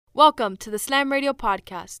Welcome to the Slam Radio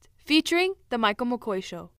Podcast, featuring The Michael McCoy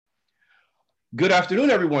Show. Good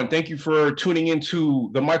afternoon, everyone. Thank you for tuning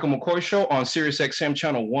into The Michael McCoy Show on SiriusXM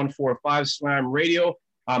Channel 145 Slam Radio.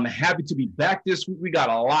 I'm happy to be back this week. We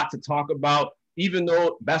got a lot to talk about. Even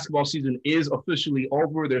though basketball season is officially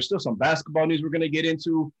over, there's still some basketball news we're going to get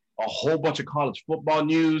into, a whole bunch of college football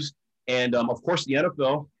news, and, of course, the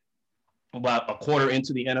NFL. About a quarter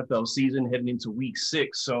into the NFL season, heading into week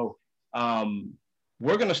 6. So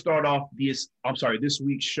we're going to start off this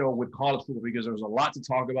week's show with college football because there's a lot to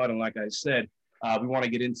talk about. And like I said, we want to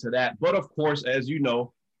get into that. But, of course, as you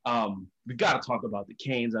know, we got to talk about the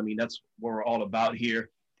Canes. I mean, that's what we're all about here.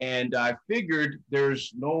 And I figured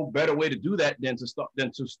there's no better way to do that than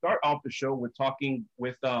to start off the show with talking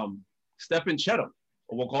with Stephen Cheatham.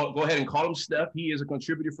 We'll go ahead and call him Steph. He is a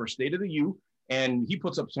contributor for State of the U, and he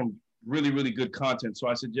puts up some really, really good content. So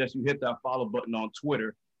I suggest you hit that follow button on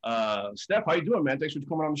Twitter. Steph, how you doing, man? Thanks for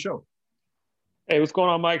coming on the show. Hey, what's going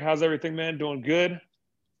on, Mike? How's everything, man? Doing good.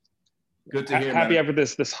 Good to hear. Happy man. after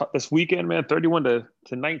this weekend, man. 31 to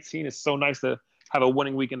 19. It's so nice to have a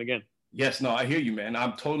winning weekend again. Yes, no, I hear you, man.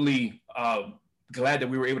 I'm totally glad that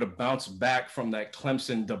we were able to bounce back from that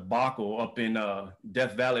Clemson debacle up in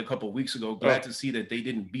Death Valley a couple of weeks ago. Glad to see that they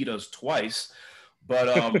didn't beat us twice,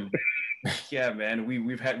 but yeah, man,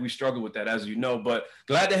 we struggled with that, as you know. But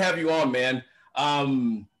glad to have you on, man.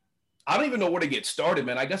 I don't even know where to get started,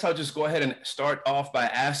 man. I guess I'll just go ahead and start off by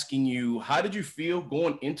asking you, how did you feel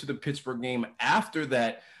going into the Pittsburgh game after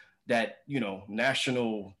that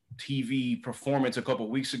national TV performance a couple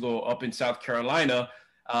of weeks ago up in South Carolina?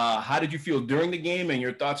 How did you feel during the game and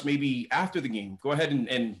your thoughts maybe after the game? Go ahead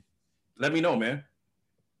and let me know, man.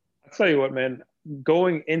 I'll tell you what, man,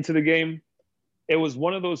 going into the game, it was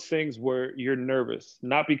one of those things where you're nervous,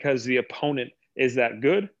 not because the opponent is that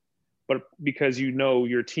good, but because you know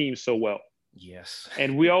your team so well. Yes.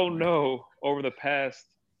 And we all know over the past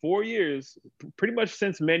 4 years, pretty much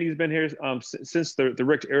since Manny's been here, since the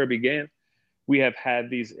Rick era began, we have had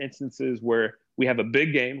these instances where we have a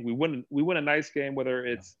big game. We win a nice game, whether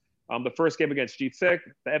it's the first game against GTech,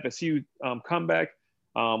 the FSU comeback,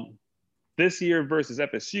 this year versus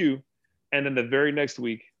FSU, and then the very next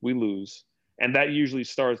week we lose. And that usually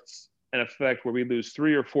starts an effect where we lose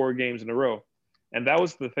 3 or 4 games in a row. And that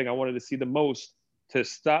was the thing I wanted to see the most, to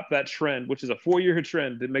stop that trend, which is a 4-year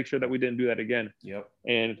trend, to make sure that we didn't do that again. Yep.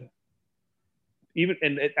 And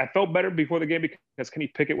I felt better before the game because Kenny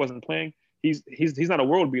Pickett wasn't playing. He's not a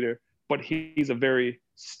world beater, but he's a very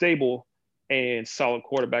stable and solid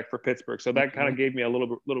quarterback for Pittsburgh. So that kind of gave me a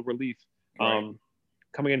little relief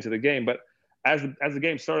coming into the game. But as the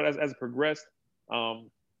game started, as it progressed,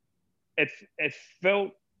 it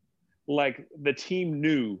felt like the team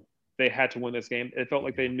knew they had to win this game. It felt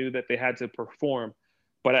like they knew that they had to perform,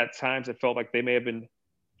 but at times it felt like they may have been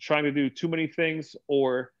trying to do too many things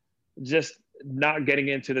or just not getting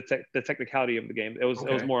into the technicality of the game. It was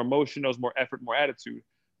more emotion, it was more effort, more attitude,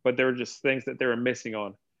 but there were just things that they were missing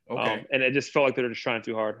on. And it just felt like they were just trying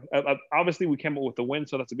too hard. Obviously, we came up with the win,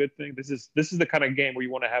 so that's a good thing. This is the kind of game where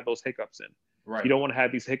you want to have those hiccups in. Right. You don't want to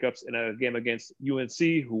have these hiccups in a game against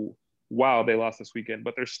UNC, who, wow, they lost this weekend,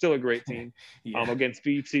 but they're still a great team. Against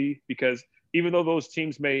VT, because even though those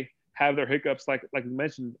teams may have their hiccups, like we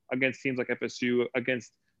mentioned, against teams like FSU,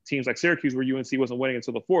 against teams like Syracuse, where UNC wasn't winning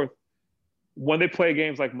until the 4th, when they play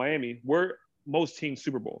games like Miami, we're most teams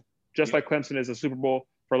Super Bowl. Just like Clemson is a Super Bowl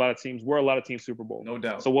for a lot of teams, we're a lot of teams Super Bowl. No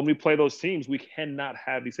doubt. So when we play those teams, we cannot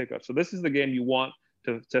have these hiccups. So this is the game you want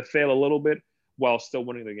to fail a little bit while still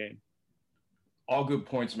winning the game. All good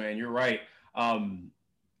points, man. You're right.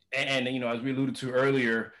 And as we alluded to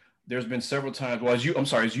earlier, there's been several times, as you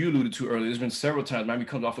alluded to earlier, there's been several times Miami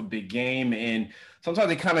comes off a big game and sometimes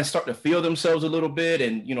they kind of start to feel themselves a little bit.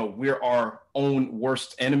 And, we're our own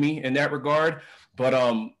worst enemy in that regard. But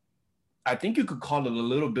I think you could call it a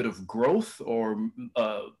little bit of growth or,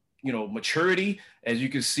 maturity. As you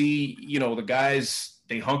can see, the guys,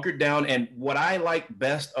 they hunkered down. And what I like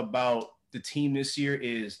best about the team this year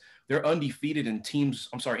is they're undefeated in games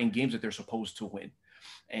that they're supposed to win.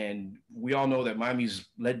 And we all know that Miami's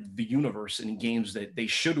led the universe in games that they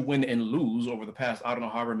should win and lose over the past, I don't know,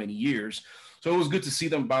 however many years. So it was good to see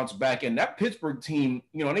them bounce back. And that Pittsburgh team,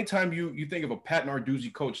 anytime you think of a Pat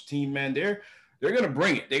Narduzzi coach team, man, they're going to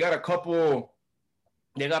bring it. They got a couple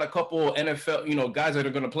NFL, guys that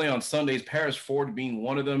are going to play on Sundays, Paris Ford being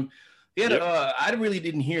one of them. I really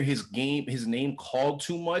didn't hear his name called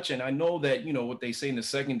too much. And I know that, what they say in the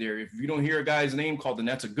secondary, if you don't hear a guy's name called, then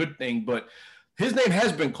that's a good thing. But his name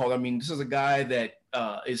has been called. I mean, this is a guy that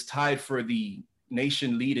is tied for the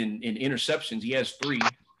nation lead in interceptions. He has 3.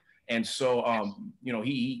 And so,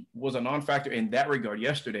 he was a non-factor in that regard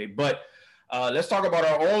yesterday. But let's talk about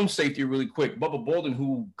our own safety really quick. Bubba Bolden,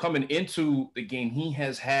 who coming into the game, he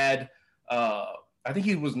has had, I think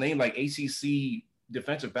he was named like ACC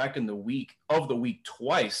defensive back in the week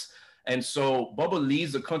twice. And so Bubba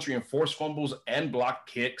leads the country in forced fumbles and blocked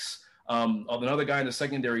kicks. Another guy in the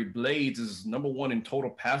secondary, Blades, is number one in total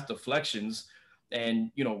pass deflections.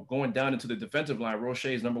 And, going down into the defensive line, Roche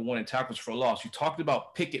is number one in tackles for loss. You talked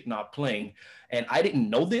about Pickett not playing, and I didn't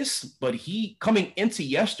know this, but he, coming into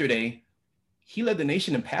yesterday, he led the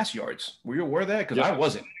nation in pass yards. Were you aware of that? Because I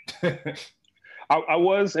wasn't. I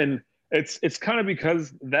was, and it's kind of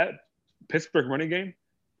because that Pittsburgh running game,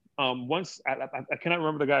 once I cannot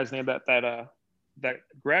remember the guy's name that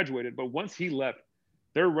graduated, but once he left,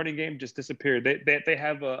 their running game just disappeared. They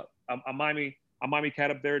have a Miami cat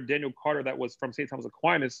up there, Daniel Carter, that was from St. Thomas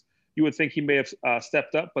Aquinas. You would think he may have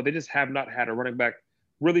stepped up, but they just have not had a running back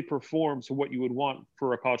really perform to what you would want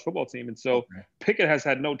for a college football team. And so Pickett has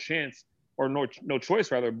had no chance, or no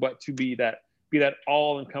choice rather, but to be that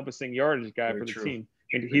all-encompassing yardage guy for the team.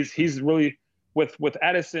 And he's really with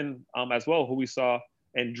Addison as well, who we saw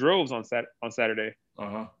in droves on Saturday.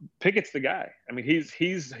 Pickett's the guy. I mean,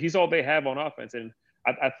 he's all they have on offense, and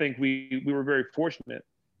I think we were very fortunate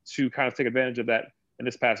to kind of take advantage of that in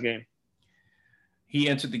this past game. He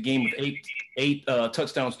entered the game with eight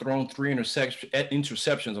touchdowns thrown, 3 interceptions.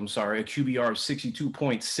 A QBR of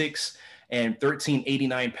 62.6 and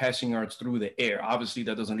 1389 passing yards through the air. Obviously,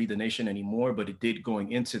 that doesn't lead the nation anymore, but it did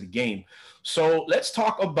going into the game. So let's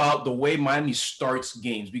talk about the way Miami starts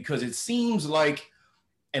games, because it seems like,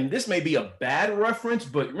 and this may be a bad reference,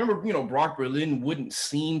 but remember, Brock Berlin wouldn't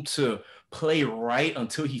seem to play right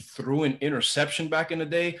until he threw an interception back in the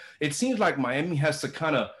day. It seems like Miami has to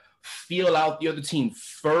kind of feel out the other team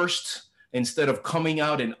first instead of coming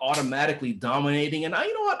out and automatically dominating. And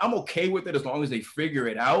you know what? I'm okay with it as long as they figure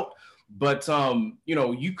it out. But,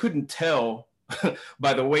 you couldn't tell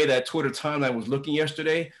by the way that Twitter timeline was looking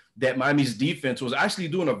yesterday that Miami's defense was actually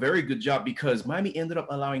doing a very good job, because Miami ended up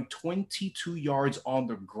allowing 22 yards on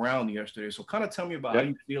the ground yesterday. So kind of tell me about how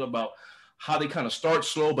you feel about how they kind of start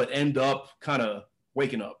slow but end up kind of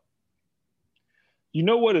waking up. You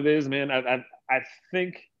know what it is, man? I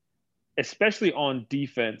think, especially on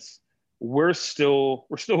defense, we're still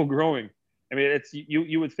growing. I mean, it's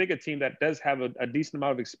you would think a team that does have a decent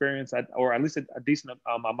amount of experience, or at least a decent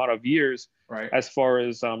amount of years, as far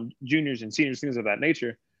as juniors and seniors, things of that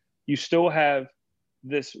nature, you still have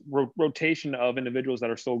this rotation of individuals that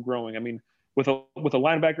are still growing. I mean, with the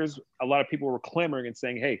linebackers, a lot of people were clamoring and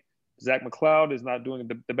saying, hey, Zach McCloud is not doing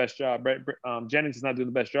the best job. Jennings is not doing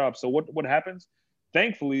the best job. So what happens?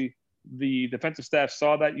 Thankfully, the defensive staff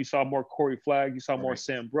saw that. You saw more Corey Flagg. You saw more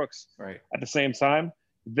Sam Brooks. At the same time,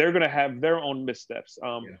 they're going to have their own missteps.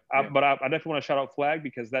 But I definitely want to shout out Flagg,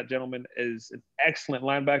 because that gentleman is an excellent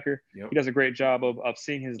linebacker. He does a great job of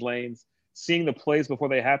seeing his lanes, seeing the plays before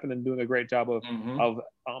they happen, and doing a great job of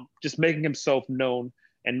just making himself known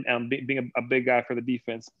and being a big guy for the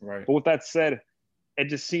defense. But with that said, it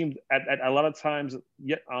just seemed at a lot of times,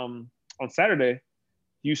 on Saturday,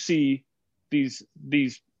 you see these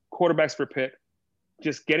quarterbacks for Pitt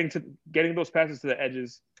just getting those passes to the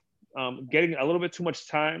edges, getting a little bit too much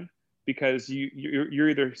time, because you're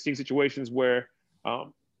either seeing situations where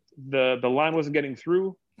the line wasn't getting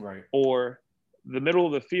through, or the middle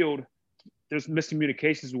of the field, there's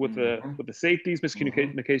miscommunications with the safeties,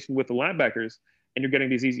 miscommunication with the linebackers, and you're getting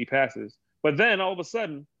these easy passes. But then all of a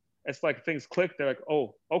sudden, it's like things click. They're like,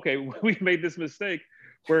 oh, okay, we made this mistake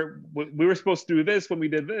where we were supposed to do this when we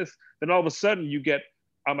did this. Then all of a sudden you get,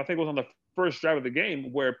 I think it was on the first drive of the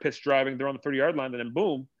game where Pitt's driving, they're on the 30-yard line, and then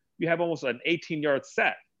boom, you have almost an 18-yard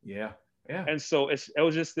sack. And so it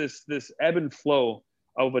was just this ebb and flow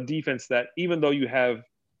of a defense that, even though you have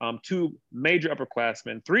two major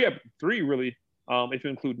upperclassmen, three really, if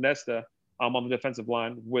you include Nesta, on the defensive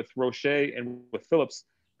line, with Roche and with Phillips,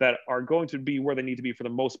 that are going to be where they need to be for the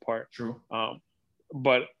most part.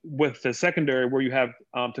 But with the secondary, where you have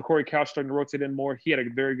Takori Couch starting to rotate in more, he had a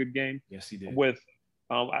very good game. Yes, he did. With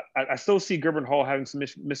I still see Gerben Hall having some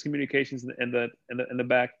miscommunications in the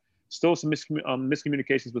back. Still some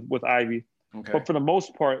miscommunications with Ivy. But for the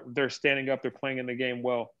most part, they're standing up. They're playing in the game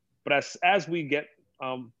well. But as we get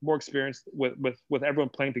more experience with everyone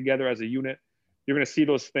playing together as a unit, you're going to see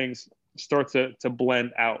those things start to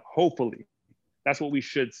blend out. Hopefully, that's what we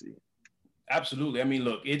should see. Absolutely. I mean,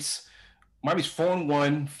 look, Miami's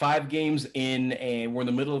 4-1, 5 games in, and we're in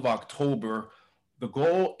the middle of October. The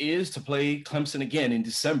goal is to play Clemson again in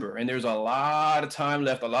December, and there's a lot of time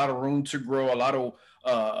left, a lot of room to grow, a lot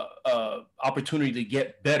of opportunity to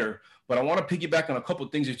get better. But I want to piggyback on a couple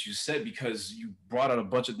of things that you said, because you brought out a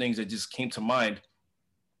bunch of things that just came to mind.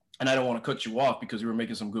 And I don't want to cut you off because you were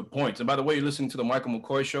making some good points. And by the way, you're listening to the Michael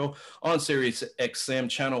McCoy Show on Sirius XM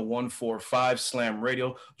channel 145 Slam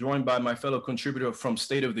Radio, joined by my fellow contributor from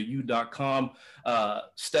stateoftheu.com,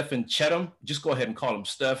 Stephen Cheatham. Just go ahead and call him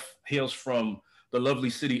Steph. Hails from the lovely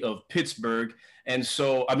city of Pittsburgh. And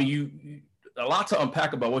so, I mean, a lot to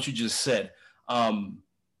unpack about what you just said,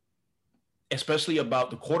 especially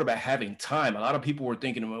about the quarterback having time. A lot of people were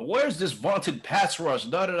thinking, well, where's this vaunted pass rush?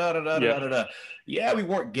 Yeah, we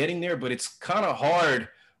weren't getting there, but it's kind of hard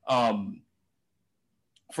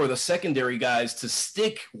for the secondary guys to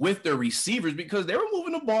stick with their receivers because they were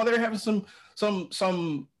moving the ball. They're having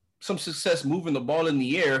some success moving the ball in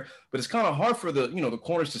the air, but it's kind of hard for the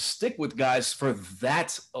corners to stick with guys for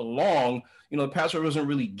that long. The pass rush wasn't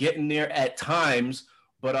really getting there at times,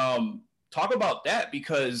 but talk about that,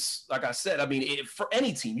 because like I said, I mean, for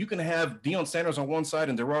any team, you can have Deion Sanders on one side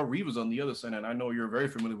and Darrelle Revis on the other side. And I know you're very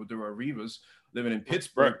familiar with Darrelle Revis living in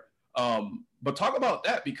Pittsburgh. Right. But talk about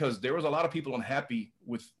that, because there was a lot of people unhappy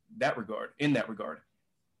with that regard, in that regard.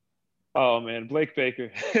 Oh man, Blake Baker.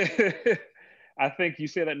 I think you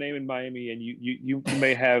say that name in Miami and you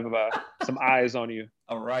may have some eyes on you.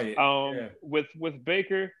 All right. With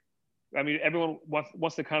Baker, I mean, everyone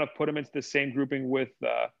wants to kind of put him into the same grouping with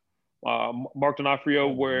Mark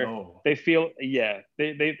D'Onofrio, they feel,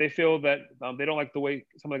 they feel that they don't like the way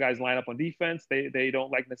some of the guys line up on defense. They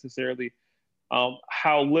don't like necessarily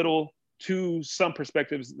how little, to some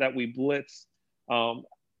perspectives, that we blitz.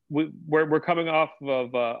 We're coming off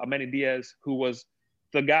of Manny Diaz, who was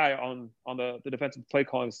the guy on the defensive play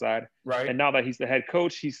calling side, right? And now that he's the head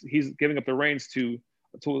coach, he's giving up the reins to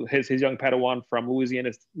his young Padawan from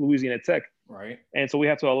Louisiana Tech, right? And so we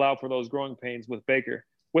have to allow for those growing pains with Baker.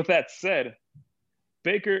 With that said,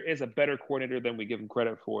 Baker is a better coordinator than we give him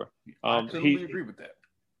credit for. I totally agree with that.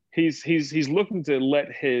 He's looking to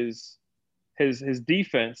let his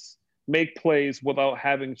defense make plays without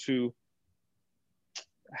having to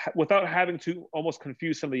almost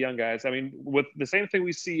confuse some of the young guys. I mean, with the same thing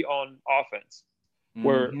we see on offense,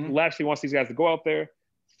 where Lashley wants these guys to go out there,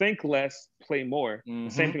 think less, play more. The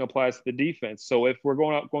same thing applies to the defense. So if we're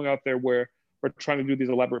going out there where we're trying to do these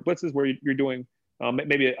elaborate blitzes, where you're doing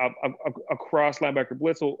maybe a cross linebacker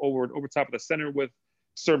blitz over top of the center with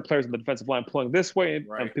certain players in the defensive line pulling this way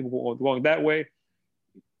and people going that way.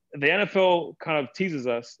 The NFL kind of teases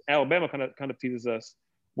us. Alabama kind of teases us,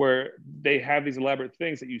 where they have these elaborate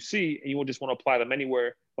things that you see and you will just want to apply them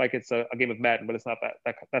anywhere, like it's a game of Madden, but it's not that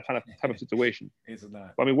kind of type of situation. It's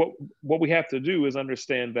not. I mean, what we have to do is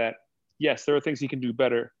understand that, yes, there are things he can do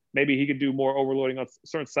better. Maybe he could do more overloading on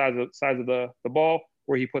certain sides of the ball,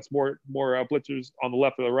 where he puts more blitzers on the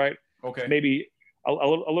left or the right. Okay. Maybe a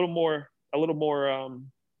little more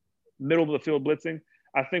middle of the field blitzing.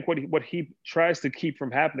 I think what he tries to keep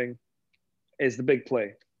from happening is the big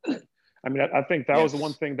play. I mean, I think that was the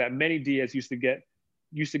one thing that many Diaz used to get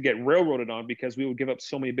railroaded on, because we would give up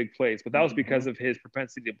so many big plays. But that was because of his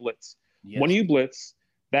propensity to blitz. Yes. When you blitz,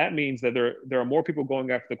 that means that there are more people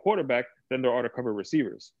going after the quarterback than there are to cover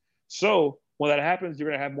receivers. So when that happens, you're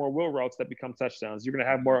going to have more wheel routes that become touchdowns. You're going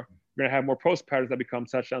to have more post patterns that become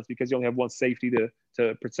touchdowns, because you only have one safety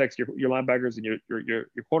to protect your linebackers and your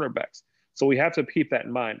cornerbacks. So we have to keep that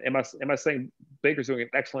in mind. Am I saying Baker's doing an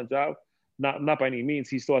excellent job? Not by any means.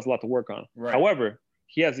 He still has a lot to work on. Right. However,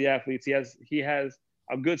 he has the athletes. He has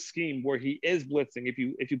a good scheme where he is blitzing. If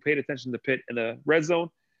you paid attention to Pitt in the red zone,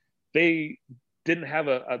 they didn't have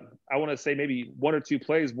I want to say maybe one or two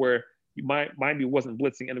plays where Miami wasn't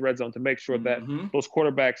blitzing in the red zone to make sure that those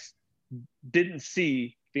quarterbacks didn't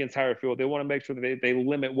see the entire field. They want to make sure that they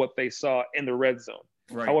limit what they saw in the red zone.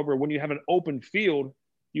 Right. However, when you have an open field,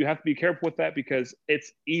 you have to be careful with that, because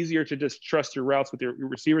it's easier to just trust your routes with your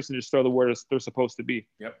receivers and just throw them where they're supposed to be.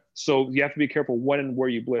 Yep. So you have to be careful when and where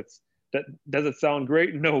you blitz. Does it sound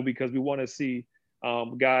great? No, because we want to see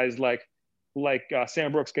guys like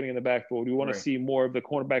Sam Brooks getting in the backfield. We want to see more of the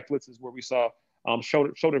cornerback blitzes where we saw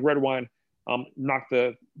Shoulder Redwine knock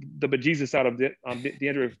the bejesus out of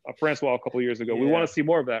DeAndre Francois a couple of years ago. We want to see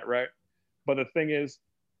more of that, right? But the thing is,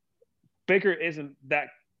 Baker isn't that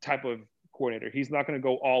type of coordinator. He's not going to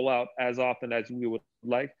go all out as often as we would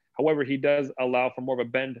like. However, he does allow for more of a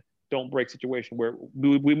bend, don't break situation where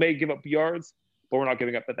we may give up yards, but we're not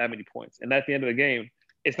giving up that many points. And at the end of the game,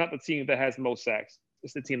 it's not the team that has the most sacks.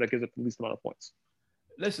 It's the team that gives up the least amount of points.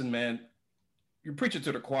 Listen, man, you're preaching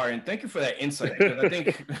to the choir, and thank you for that insight, because I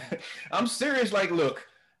think I'm serious. Like, look,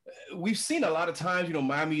 we've seen a lot of times,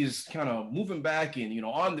 Miami is kind of moving back and,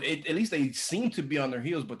 at least they seem to be on their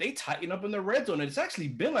heels, but they tighten up in the red zone. And it's actually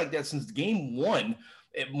been like that since game one.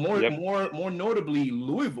 More notably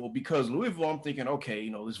Louisville, because Louisville, I'm thinking, okay,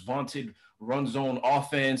 this vaunted run zone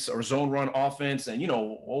offense or zone run offense, and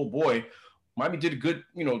oh boy, Miami did a good,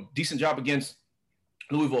 decent job against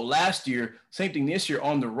Louisville last year. Same thing this year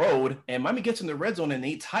on the road, and Miami gets in the red zone and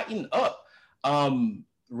they tighten up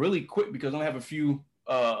really quick, because I only have a few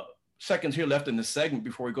seconds here left in the segment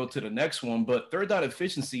before we go to the next one. But third down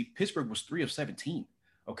efficiency, Pittsburgh was 3 of 17.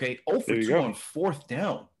 Okay, 0 for 2 on fourth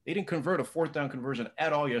down. They didn't convert a fourth down conversion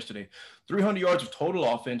at all yesterday. 300 yards of total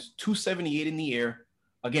offense, 278 in the air.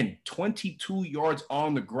 Again, 22 yards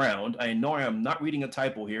on the ground. I know I am not reading a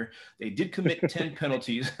typo here. They did commit 10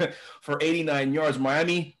 penalties for 89 yards.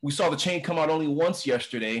 Miami, we saw the chain come out only once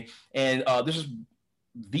yesterday, and this is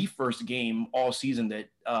the first game all season that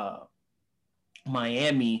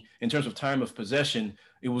Miami, in terms of time of possession,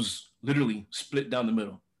 it was literally split down the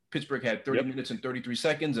middle. Pittsburgh had 30 minutes and 33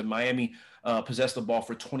 seconds, and Miami possessed the ball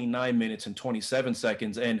for 29 minutes and 27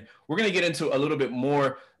 seconds. And we're going to get into a little bit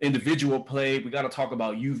more individual play. We got to talk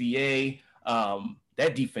about UVA.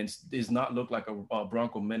 That defense does not look like a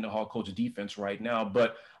Bronco Mendenhall coach defense right now.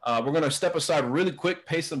 But we're going to step aside really quick,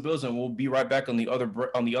 pay some bills, and we'll be right back on the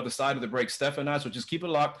other side of the break. Steph and I, so just keep it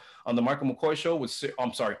locked on the Michael McCoy Show on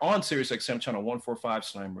SiriusXM channel 145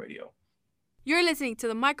 Slam Radio. You're listening to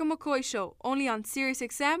The Michael McCoy Show, only on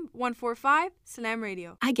SiriusXM 145 Slam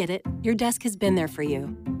Radio. I get it. Your desk has been there for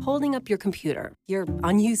you, holding up your computer, your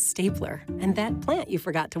unused stapler, and that plant you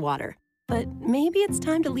forgot to water. But maybe it's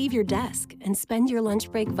time to leave your desk and spend your lunch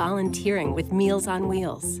break volunteering with Meals on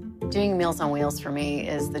Wheels. Doing Meals on Wheels for me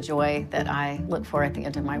is the joy that I look for at the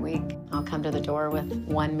end of my week. I'll come to the door with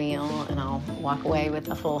one meal and I'll walk away with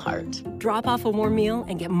a full heart. Drop off a warm meal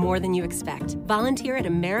and get more than you expect. Volunteer at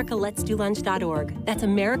americaletsdolunch.org. That's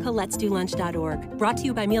americaletsdolunch.org. Brought to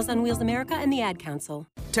you by Meals on Wheels America and the Ad Council.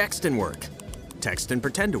 Text and work. Text and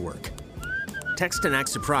pretend to work. Text and act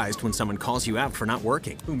surprised when someone calls you out for not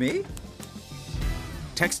working. Who, me?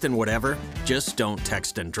 Text and whatever, just don't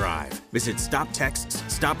text and drive. Visit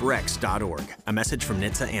StopTextsStopWrecks.org. A message from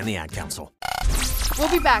NHTSA and the Ad Council.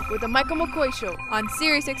 We'll be back with The Michael McCoy Show on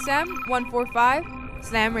SiriusXM 145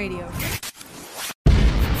 Slam Radio.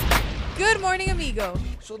 Good morning, amigo.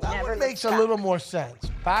 So that one makes a little more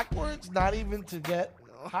sense. Backwards, not even to get,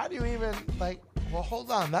 how do you even, well,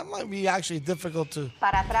 hold on. That might be actually difficult to.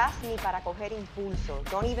 Para atrás ni para coger impulso.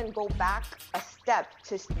 Don't even go back a step,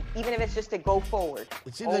 even if it's just to go forward.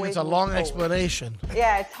 It seems like it's a long explanation.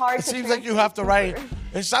 Yeah, it's hard It seems like you have to write.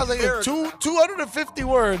 It sounds like 250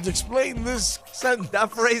 words. Explain this sentence.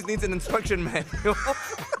 That phrase needs an instruction manual.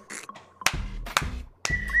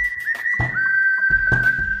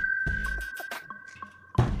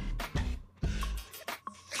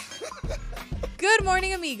 Good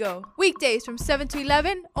morning, amigo. Weekdays from 7 to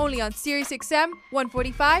 11, only on SiriusXM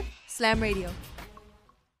 145 Slam Radio.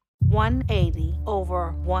 180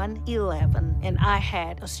 over 111, and I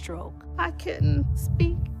had a stroke. I couldn't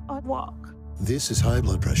speak or walk. This is high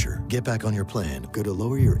blood pressure. Get back on your plan. Go to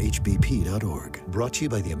loweryourhbp.org. Brought to you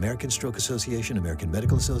by the American Stroke Association, American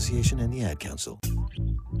Medical Association, and the Ad Council.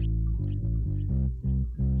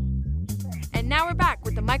 And now we're back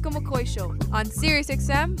with The Michael McCoy Show on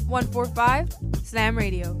SiriusXM 145 Slam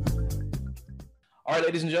Radio. All right,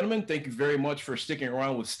 ladies and gentlemen, thank you very much for sticking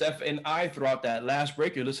around with Steph and I throughout that last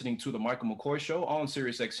break. You're listening to The Michael McCoy Show on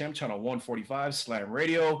SiriusXM channel 145 Slam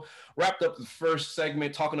Radio. Wrapped up the first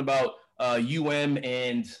segment talking about UM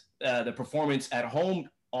and the performance at home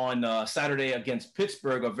on Saturday against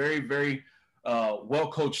Pittsburgh. A very, very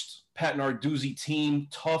well-coached Pat Narduzzi team,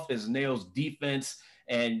 tough as nails defense,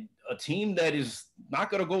 and a team that is not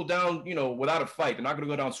going to go down, without a fight. They're not going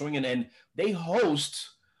to go down swinging, and they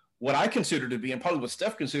host what I consider to be, and probably what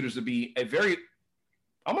Steph considers to be, a very,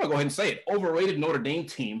 I'm going to go ahead and say it, overrated Notre Dame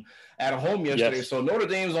team at home yesterday. Yes. So Notre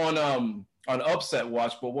Dame's on upset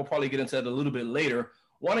watch, but we'll probably get into that a little bit later.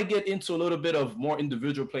 Want to get into a little bit of more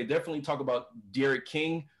individual play. Definitely talk about Derek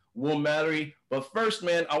King, Will Mallory. But first,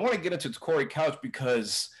 man, I want to get into Corey Couch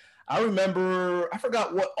because I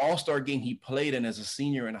forgot what all-star game he played in as a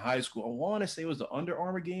senior in high school. I want to say it was the Under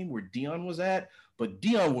Armour game where Deion was at, but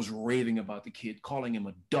Deion was raving about the kid, calling him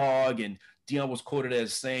a dog, and Deion was quoted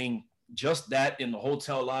as saying just that in the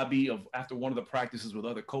hotel lobby after one of the practices with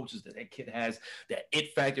other coaches, that kid has that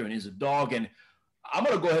it factor and is a dog. And I'm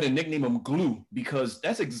going to go ahead and nickname him Glue because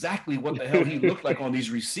that's exactly what the hell he looked like on these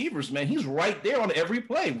receivers, man. He's right there on every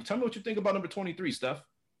play. Tell me what you think about number 23, Steph.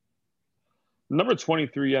 Number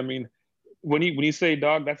 23, I mean, when you say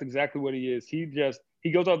dog, that's exactly what he is. He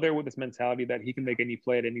goes out there with this mentality that he can make any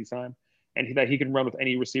play at any time and that he can run with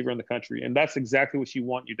any receiver in the country. And that's exactly what you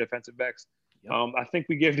want your defensive backs. Yep. I think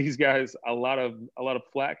we give these guys a lot of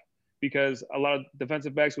flack because a lot of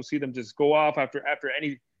defensive backs will see them just go off after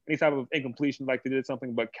any type of incompletion, like they did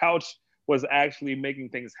something. But Couch was actually making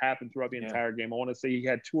things happen throughout the entire game. I want to say he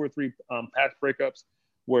had 2 or 3 pass breakups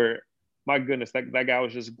where, my goodness, that guy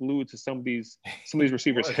was just glued to some of these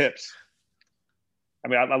receivers' hips. I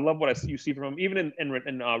mean, I love what you see from him. Even in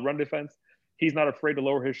run defense, he's not afraid to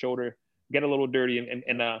lower his shoulder, get a little dirty,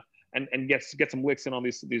 and get some licks in on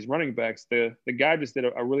these running backs. The guy just did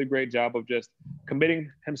a really great job of just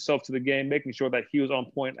committing himself to the game, making sure that he was on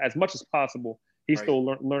point as much as possible. He's still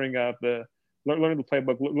learning the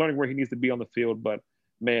playbook, learning where he needs to be on the field. But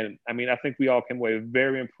man, I mean, I think we all came away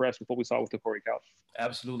very impressed with what we saw with Corey Couch.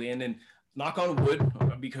 Absolutely. And then knock on wood,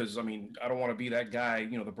 because I mean, I don't want to be that guy,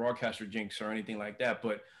 the broadcaster jinx or anything like that,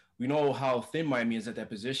 but we know how thin Miami is at that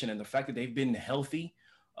position, and the fact that they've been healthy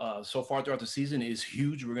so far throughout the season is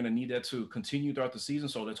huge. We're going to need that to continue throughout the season,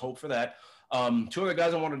 so let's hope for that. 2 other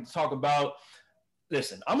guys I wanted to talk about.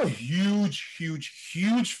 Listen, I'm a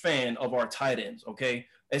huge fan of our tight ends, okay?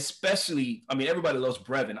 Especially, I mean, everybody loves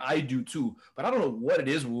Brevin. I do too, but I don't know what it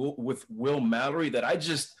is with Will Mallory that I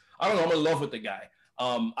don't know, I'm in love with the guy.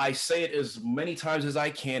 I say it as many times as I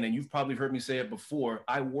can, and you've probably heard me say it before.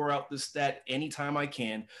 I wore out this stat anytime I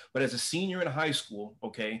can, but as a senior in high school,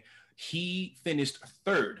 okay, he finished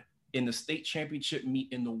 3rd in the state championship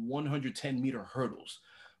meet in the 110-meter hurdles.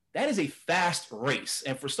 That is a fast race.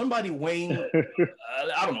 And for somebody weighing,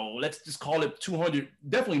 I don't know, let's just call it 200,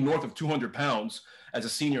 definitely north of 200 pounds as a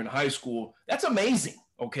senior in high school, that's amazing,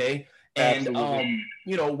 okay? And,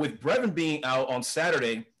 with Brevin being out on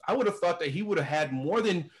Saturday, I would have thought that he would have had more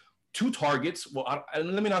than 2 targets. Well,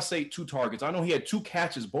 let me not say 2 targets. I know he had 2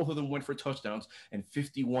 catches. Both of them went for touchdowns and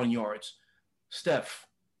 51 yards. Steph,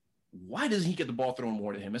 why doesn't he get the ball thrown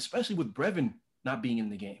more to him, especially with Brevin not being in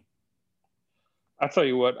the game? I'll tell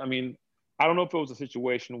you what, I mean, I don't know if it was a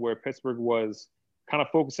situation where Pittsburgh was kind of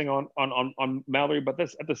focusing on Mallory, but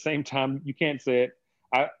that's at the same time, you can't say it.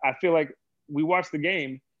 I feel like we watched the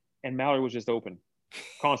game and Mallory was just open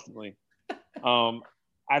constantly.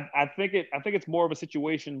 I think it's more of a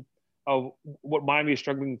situation of what Miami is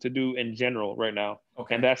struggling to do in general right now,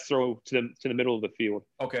 and that's throw to the middle of the field.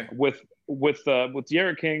 Okay. With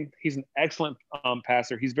D'Eriq King, he's an excellent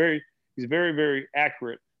passer. He's very very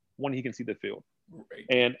accurate when he can see the field. Right.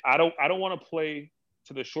 And I don't want to play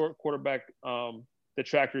to the short quarterback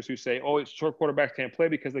detractors who say, oh, it's short quarterbacks can't play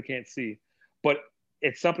because they can't see, but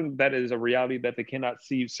it's something that is a reality that they cannot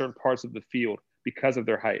see certain parts of the field because of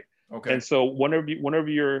their height. Okay. And so whenever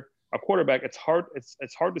you're a quarterback, it's hard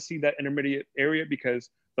to see that intermediate area because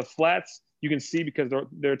the flats you can see because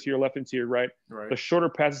they're to your left and to your right. Right. The shorter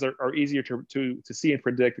passes are easier to see and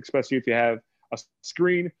predict, especially if you have a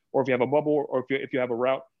screen or if you have a bubble or if you have a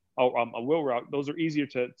route, a wheel route. Those are easier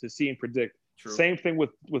to see and predict. True. Same thing with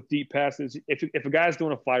deep passes. If a guy's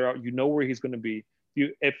doing a fly route, you know where he's going to be.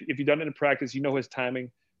 If you've done it in practice, you know his timing.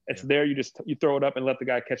 It's there. You throw it up and let the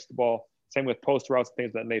guy catch the ball. Same with post routes, things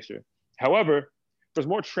of that nature. However, there's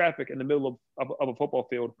more traffic in the middle of a football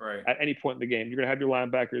field at any point in the game. You're going to have your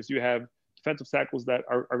linebackers. You have defensive tackles that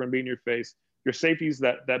are going to be in your face. Your safeties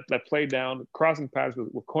that play down, crossing paths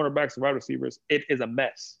with cornerbacks and wide receivers. It is a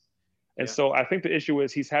mess. And so I think the issue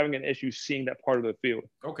is he's having an issue seeing that part of the field.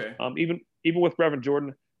 Okay. Even with Brevin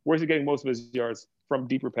Jordan, where's he getting most of his yards? From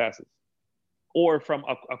deeper passes or from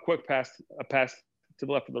a quick pass to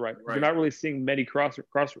the left or the right. You're not really seeing many cross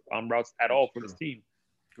routes at all for this team.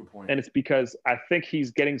 Good point. And it's because I think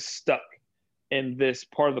he's getting stuck in this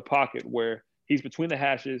part of the pocket where he's between the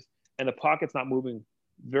hashes and the pocket's not moving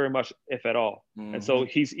very much, if at all. Mm-hmm. And so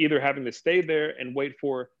he's either having to stay there and wait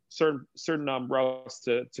for certain routes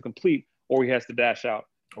to complete, or he has to dash out.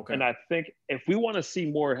 Okay. And I think if we want to see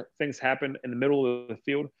more things happen in the middle of the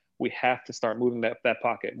field, we have to start moving that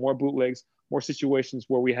pocket. More bootlegs, more situations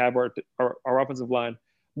where we have our offensive line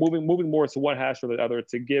moving more to one hash or the other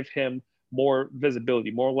to give him more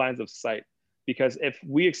visibility, more lines of sight. Because if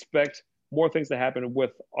we expect more things to happen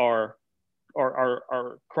with our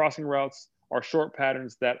crossing routes, our short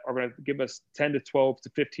patterns that are going to give us 10 to 12 to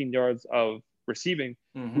 15 yards of receiving,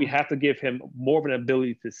 we have to give him more of an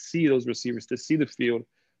ability to see those receivers, to see the field.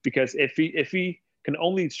 Because if he can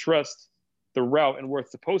only trust the route and where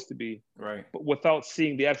it's supposed to be, but without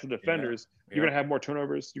seeing the actual defenders, you're going to have more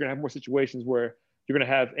turnovers. You're going to have more situations where you're going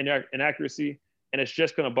to have inaccuracy, and it's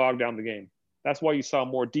just going to bog down the game. That's why you saw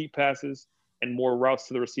more deep passes and more routes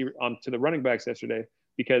to the receiver, to the running backs yesterday,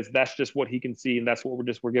 because that's just what he can see, and that's what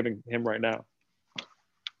we're giving him right now.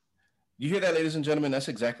 You hear that, ladies and gentlemen? That's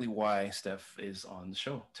exactly why Steph is on the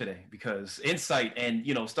show today, because insight and,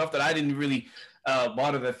 stuff that I didn't really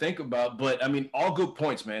bother to think about. But, I mean, all good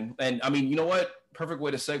points, man. And, I mean, you know what? perfect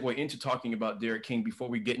way to segue into talking about Derek King before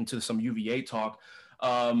we get into some UVA talk.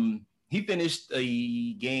 He finished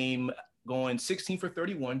a game going 16 for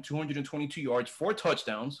 31, 222 yards, 4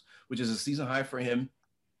 touchdowns, which is a season high for him,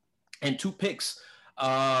 and 2 picks.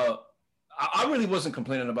 I really wasn't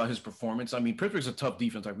complaining about his performance. I mean, Pittsburgh's a tough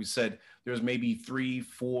defense, like we said. There's maybe 3,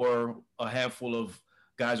 4, a handful of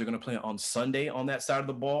guys are going to play on Sunday on that side of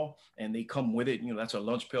the ball, and they come with it. You know, that's a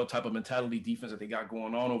lunch pail type of mentality defense that they got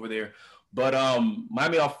going on over there. But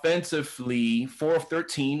Miami offensively, 4 of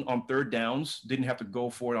 13 on third downs. Didn't have to go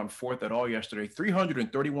for it on fourth at all yesterday.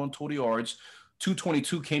 331 total yards.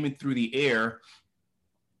 222 came in through the air.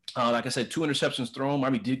 Like I said, 2 interceptions thrown.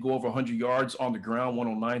 Miami did go over 100 yards on the ground,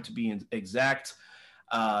 109 to be exact.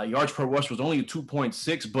 Yards per rush was only a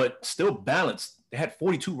 2.6, but still balanced. They had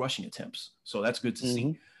 42 rushing attempts, so that's good to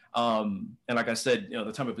see. And like I said, you know,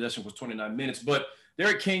 the time of possession was 29 minutes. But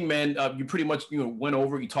Derek King, man, you pretty much went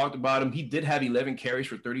over. You talked about him. He did have 11 carries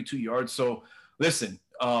for 32 yards. So listen,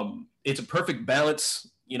 it's a perfect balance.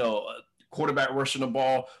 You know, quarterback rushing the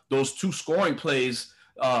ball. Those 2 scoring plays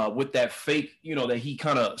with that fake, you know, that he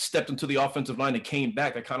kind of stepped into the offensive line and came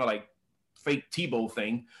back. That kind of like fake Tebow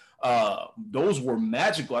thing. Those were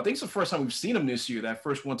magical. I think it's the first time we've seen him this year. That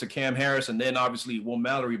first one to Cam Harris and then obviously Will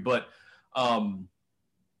Mallory. But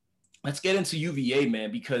let's get into UVA,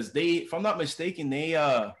 man, because they, if I'm not mistaken, they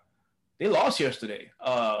lost yesterday.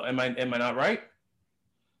 Am I not right?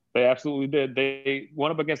 They absolutely did. They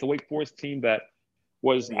went up against the Wake Forest team that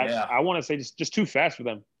was, I want to say, just too fast for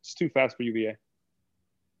them. It's too fast for UVA.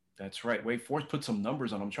 That's right. Wake Forest put some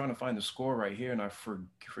numbers on. I'm trying to find the score right here, and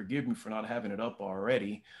forgive me for not having it up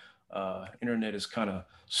already. Internet is kind of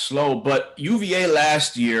slow, but UVA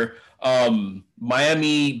last year,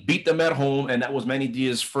 Miami beat them at home, and that was Manny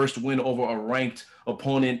Diaz's first win over a ranked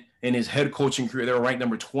opponent in his head coaching career. They were ranked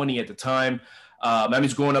number 20 at the time.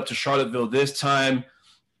 Miami's going up to Charlottesville this time.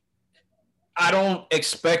 I don't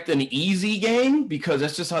expect an easy game because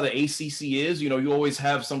that's just how the ACC is. You know, you always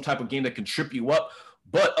have some type of game that can trip you up.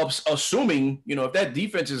 But assuming, you know, if that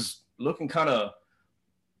defense is looking kind of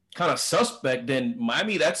suspect, then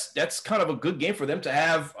Miami, that's kind of a good game for them to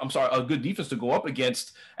have. A good defense to go up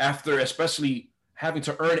against after especially having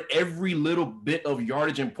to earn every little bit of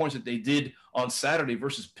yardage and points that they did on Saturday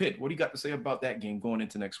versus Pitt. What do you got to say about that game going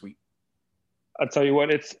into next week? I'll tell you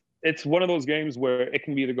what, it's one of those games where it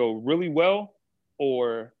can either go really well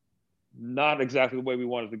or not exactly the way we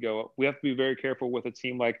want it to go. We have to be very careful with a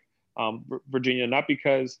team like Virginia, not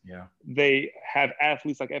because they have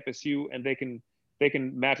athletes like FSU and they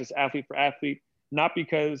can match us athlete for athlete, not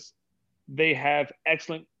because they have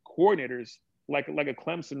excellent coordinators like a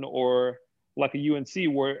Clemson or like a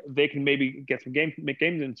UNC where they can maybe get some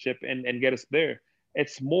gamesmanship and get us there.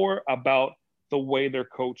 It's more about the way they're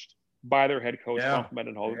coached by their head coach, Frank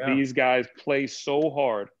Mendenhall. Yeah. These guys play so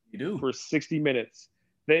hard for 60 minutes.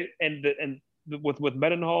 With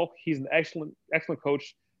Mendenhall, he's an excellent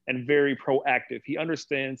coach and very proactive. He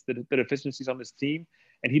understands the deficiencies on this team,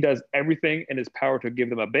 and he does everything in his power to give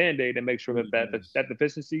them a Band-Aid and make sure that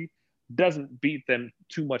deficiency doesn't beat them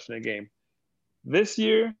too much in a game. This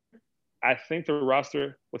year, I think the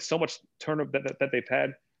roster, with so much turnover that they've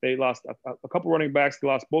had, they lost a couple running backs, they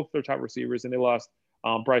lost both their top receivers, and they lost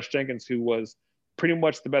Bryce Jenkins, who was pretty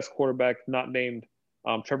much the best quarterback, not named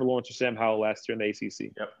Trevor Lawrence or Sam Howell last year in the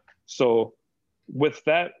ACC. Yep. So with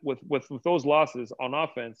those losses on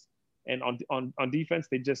offense and on defense,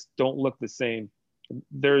 they just don't look the same.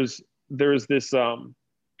 There's this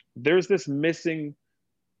missing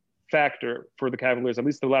factor for the Cavaliers, at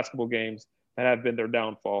least the last couple of games, that have been their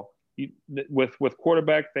downfall. With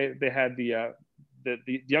quarterback, they had the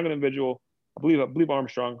young individual, I believe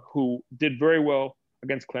Armstrong, who did very well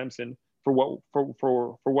against Clemson for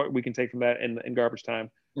what we can take from that in garbage time.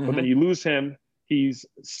 Mm-hmm. But then you lose him. He's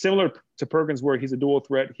similar to Perkins, where he's a dual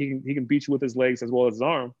threat. He can beat you with his legs as well as his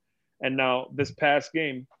arm. And now this past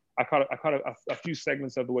game, I caught a few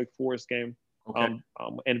segments of the Wake Forest game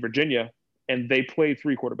in Virginia, and they played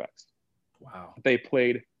 3 quarterbacks. Wow. They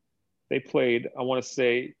played. I want to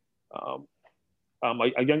say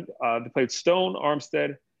they played Stone,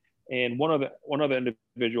 Armstead, and one other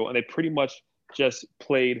individual, and they pretty much just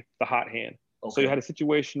played the hot hand. Okay. So you had a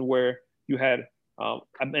situation where you had,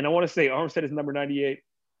 and I want to say Armstead is number 98,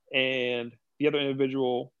 and the other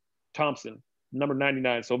individual, Thompson, number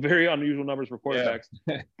 99. So very unusual numbers for quarterbacks.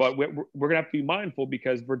 Yeah. But we're going to have to be mindful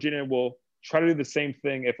because Virginia will try to do the same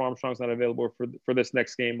thing if Armstrong's not available for this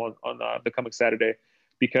next game on the coming Saturday,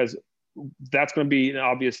 because that's going to be an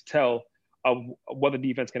obvious tell of what the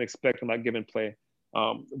defense can expect on that given play.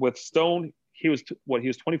 With Stone, he was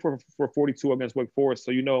 24 for 42 against Wake Forest.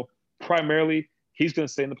 So, primarily He's going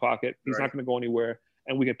to stay in the pocket. He's not going to go anywhere,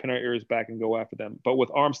 and we can pin our ears back and go after them. But with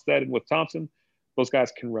Armstead and with Thompson, those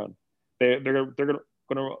guys can run. They're going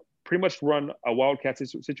to pretty much run a wildcat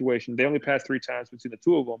situation. They only pass 3 times between the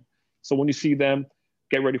two of them. So when you see them,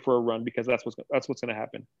 get ready for a run because that's what's going to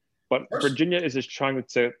happen. But Virginia is just trying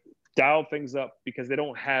to dial things up because they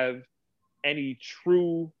don't have any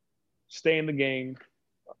true stay in the game,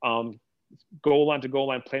 goal line to goal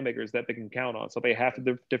line playmakers that they can count on. So they have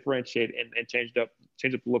to differentiate and change up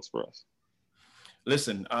the looks for us.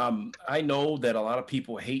 Listen, I know that a lot of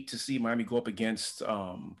people hate to see Miami go up against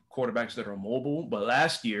quarterbacks that are mobile, but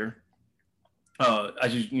last year,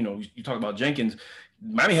 you talk about Jenkins,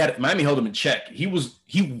 Miami held him in check. He was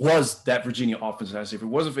that Virginia offense last year. If it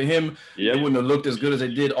wasn't for him, they wouldn't have looked as good as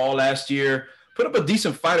they did all last year. Put up a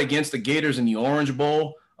decent fight against the Gators in the Orange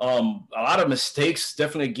Bowl. A lot of mistakes.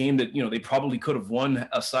 Definitely a game that they probably could have won,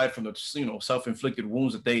 aside from the self-inflicted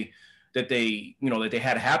wounds that they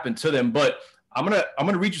had happen to them. But I'm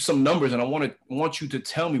gonna read you some numbers, and I want you to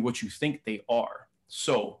tell me what you think they are.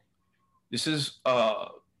 So this is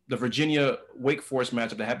the Virginia Wake Forest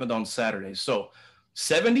matchup that happened on Saturday. So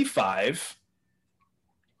 75,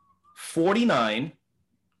 49,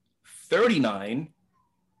 39,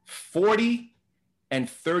 40, and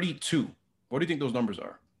 32. What do you think those numbers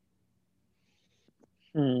are?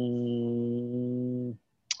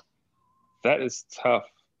 That is tough.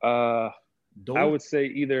 I would say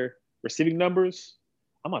either receiving numbers.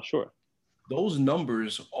 I'm not sure. Those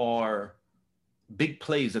numbers are big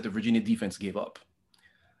plays that the Virginia defense gave up.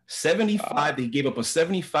 75, they gave up a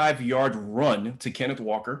 75-yard run to Kenneth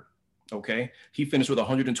Walker. Okay. He finished with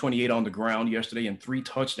 128 on the ground yesterday and 3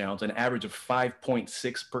 touchdowns, an average of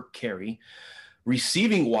 5.6 per carry.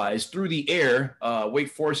 Receiving wise, through the air, Wake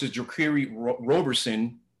Forest's Ja'Quiri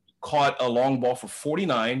Roberson caught a long ball for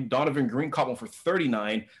 49. Donovan Green caught one for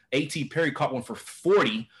 39. A.T. Perry caught one for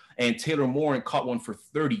 40. And Taylor Morin caught one for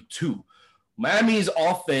 32. Miami's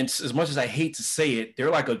offense, as much as I hate to say it,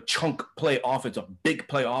 they're like a chunk play offense, a big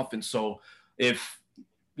play offense. So if,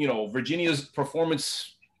 Virginia's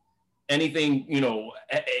performance, anything,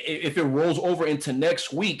 if it rolls over into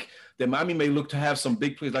next week, then Miami may look to have some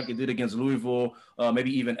big plays like it did against Louisville,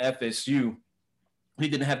 maybe even FSU. He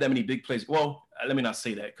didn't have that many big plays. Well, let me not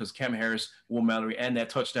say that, because Cam Harris, Will Mallory, and that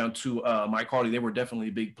touchdown to Mike Harley, they were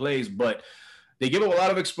definitely big plays. But they give up a lot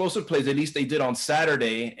of explosive plays, at least they did on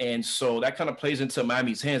Saturday. And so that kind of plays into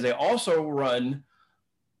Miami's hands. They also run,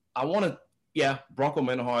 Bronco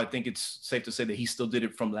Mendenhall, I think it's safe to say that he still did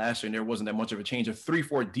it from last year, and there wasn't that much of a change. A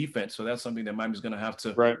 3-4 defense, so that's something that Miami's going to have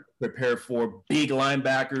to prepare for. Big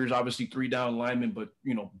linebackers, obviously 3-down linemen, but,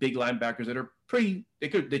 big linebackers that are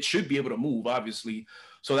they should be able to move, obviously.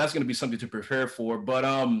 So that's going to be something to prepare for. But,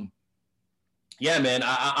 yeah, man,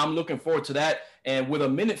 I'm looking forward to that. And with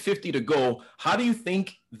 1:50 to go, how do you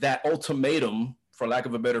think that ultimatum, for lack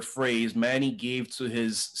of a better phrase, Manny gave to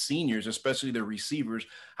his seniors, especially the receivers,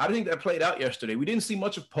 how do you think that played out yesterday? We didn't see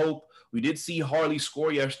much of Pope. We did see Harley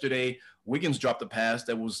score yesterday. Wiggins dropped a pass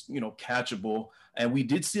that was, catchable. And we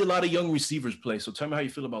did see a lot of young receivers play. So tell me how you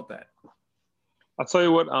feel about that. I'll tell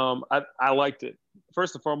you what, I liked it.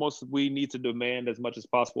 First and foremost, we need to demand as much as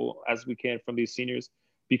possible as we can from these seniors,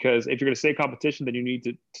 because if you're going to stay competition, then you need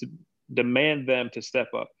to demand them to step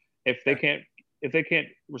up. If they can't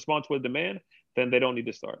respond to a demand, then they don't need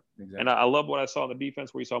to start. Exactly. And I love what I saw in the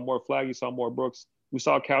defense, where you saw more Flag, you saw more Brooks, we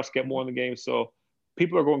saw Couch get more in the game. So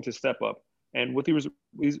people are going to step up. And with these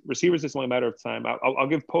receivers, it's only a matter of time. I'll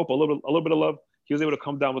give Pope a little bit of love. He was able to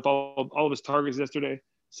come down with all of his targets yesterday.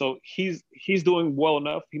 So he's doing well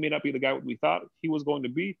enough. He may not be the guy we thought he was going to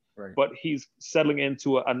be, but he's settling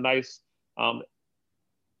into a nice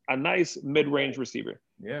mid-range receiver.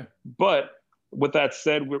 Yeah. But with that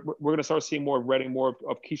said, we're going to start seeing more of Redding, more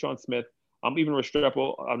of Keyshawn Smith, even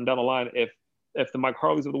Restrepo down the line. If the Mike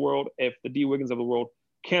Harleys of the world, if the D. Wiggins of the world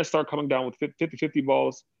can't start coming down with 50-50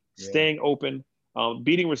 balls, staying open,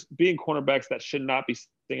 beating cornerbacks that should not be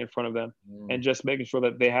staying in front of them, and just making sure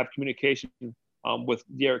that they have communication with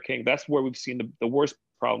D'Eriq King. That's where we've seen the worst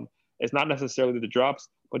problem. It's not necessarily the drops,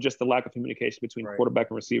 but just the lack of communication between quarterback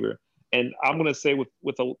and receiver. And I'm going to say with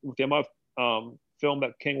the amount of film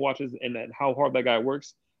that King watches and how hard that guy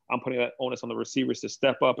works, I'm putting that onus on the receivers to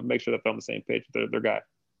step up and make sure that they're on the same page with their guy.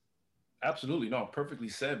 Absolutely. No, perfectly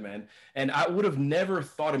said, man. And I would have never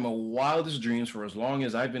thought in my wildest dreams, for as long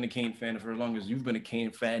as I've been a Kane fan, and for as long as you've been a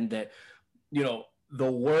Kane fan, that,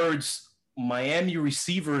 the words Miami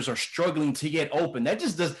receivers are struggling to get open, that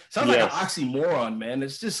just sounds like an oxymoron, man.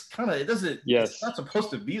 It's just it's not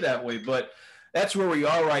supposed to be that way, but that's where we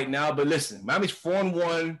are right now. But listen, Miami's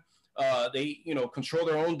 4-1. They, control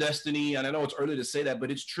their own destiny. And I know it's early to say that,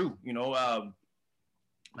 but it's true.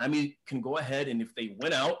 Miami can go ahead, and if they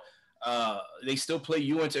win out, they still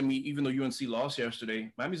play UNC. I mean, even though UNC lost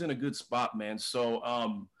yesterday, Miami's in a good spot, man. So,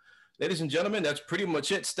 ladies and gentlemen, that's pretty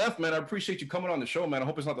much it. Steph, man, I appreciate you coming on the show, man. I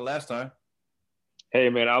hope it's not the last time. Hey,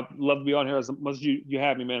 man, I'd love to be on here as much as you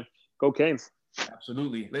have me, man. Go Canes.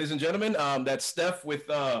 Absolutely. Ladies and gentlemen, that's Steph with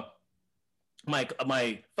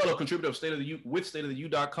my fellow contributor of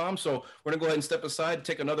StateOfTheU.com. So we're going to go ahead and step aside,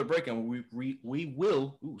 take another break, and we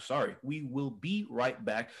will be right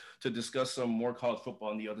back to discuss some more college football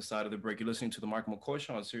on the other side of the break. You're listening to the Michael McCoy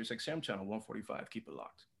Show on SiriusXM channel 145. Keep it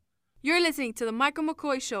locked. You're listening to the Michael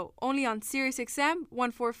McCoy Show, only on SiriusXM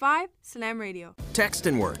 145 Slam Radio. Text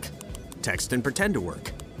and work. Text and pretend to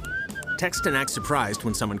work. Text and act surprised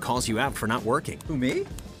when someone calls you out for not working. Who, me?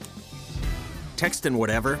 Text and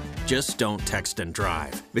whatever, just don't text and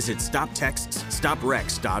drive. Visit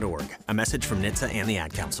StopTextsStopWrecks.org. A message from NHTSA and the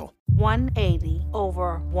Ad Council. 180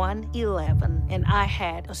 over 111, and I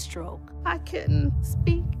had a stroke. I couldn't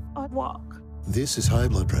speak or walk. This is high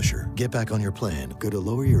blood pressure. Get back on your plan. Go to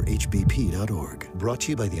loweryourhbp.org. Brought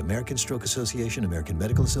to you by the American Stroke Association, American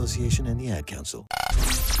Medical Association, and the Ad Council.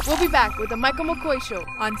 We'll be back with the Michael McCoy Show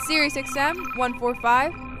on SiriusXM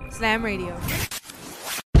 145 Slam Radio.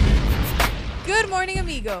 Good morning,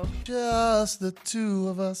 amigo. Just the two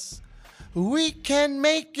of us. We can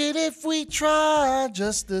make it if we try.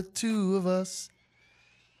 Just the two of us.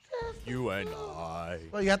 You and I.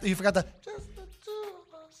 Well, you forgot the. Just the two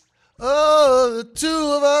of us. Oh, the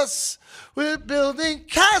two of us. We're building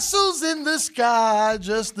castles in the sky.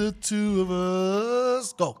 Just the two of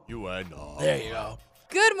us. Go. You and I. There you go.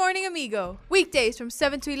 Good morning, amigo. Weekdays from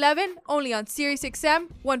 7 to 11, only on SiriusXM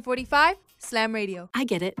 145 Slam Radio. I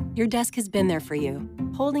get it. Your desk has been there for you,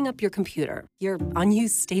 holding up your computer, your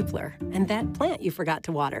unused stapler, and that plant you forgot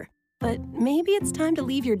to water. But maybe it's time to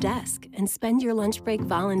leave your desk and spend your lunch break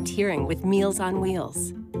volunteering with Meals on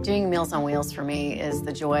Wheels. Doing Meals on Wheels for me is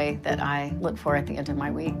the joy that I look for at the end of my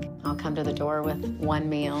week. I'll come to the door with one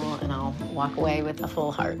meal and I'll walk away with a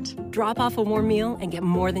full heart. Drop off a warm meal and get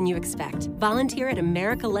more than you expect. Volunteer at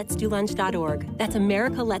americaletsdolunch.org. That's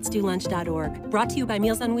americaletsdolunch.org. Brought to you by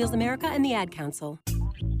Meals on Wheels America and the Ad Council.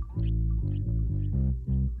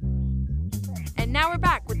 And now we're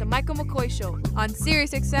back with the Michael McCoy Show on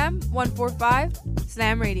SiriusXM 145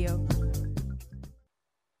 Slam Radio.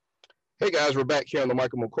 Hey guys, we're back here on the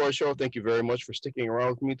Michael McCoy Show. Thank you very much for sticking around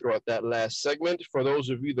with me throughout that last segment. For those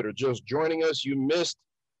of you that are just joining us, you missed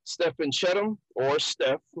Stephen Cheatham, or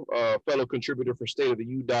Steph, fellow contributor for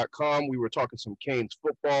StateOfTheU.com. We were talking some Canes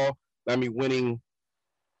football. Miami winning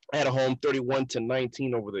at home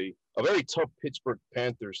 31-19 over a very tough Pittsburgh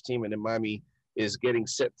Panthers team, and then Miami is getting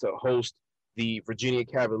set to host the Virginia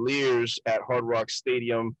Cavaliers at Hard Rock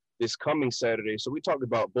Stadium this coming Saturday. So we talked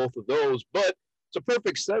about both of those, but it's a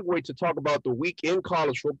perfect segue to talk about the week in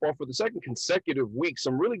college football for the second consecutive week.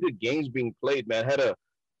 Some really good games being played, man. Had a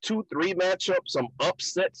 2-3 matchup, some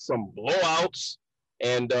upsets, some blowouts,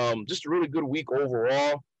 and just a really good week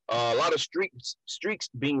overall. A lot of streaks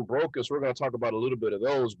being broken, so we're going to talk about a little bit of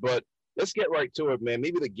those. But let's get right to it, man.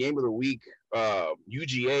 Maybe the game of the week,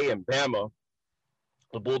 UGA and Bama.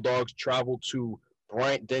 The Bulldogs traveled to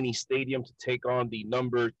Bryant-Denny Stadium to take on the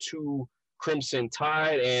number 2 Crimson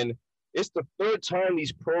Tide, and it's the third time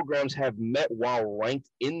these programs have met while ranked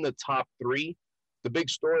in the top 3. The big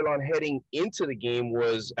storyline heading into the game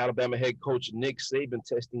was Alabama head coach Nick Saban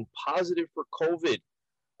testing positive for COVID,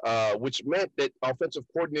 which meant that offensive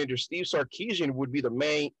coordinator Steve Sarkisian would be the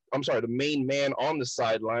main man on the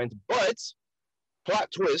sidelines. But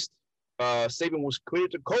plot twist, Saban was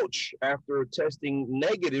cleared to coach after testing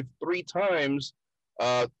negative 3 times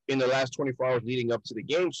in the last 24 hours leading up to the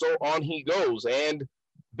game. So on he goes. And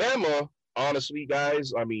Bama, honestly,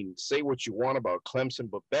 guys, I mean, say what you want about Clemson,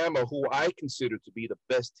 but Bama, who I consider to be the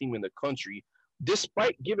best team in the country,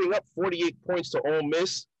 despite giving up 48 points to Ole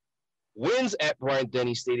Miss, wins at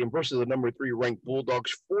Bryant-Denny Stadium versus the number 3 ranked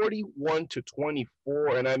Bulldogs 41-24.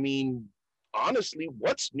 And I mean, honestly,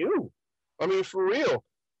 what's new? I mean, for real.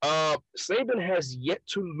 Saban has yet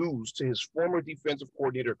to lose to his former defensive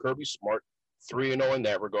coordinator, Kirby Smart, 3-0 in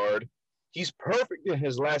that regard. He's perfect in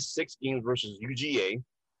his last 6 games versus UGA.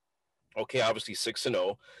 Okay, obviously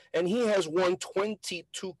 6-0. And he has won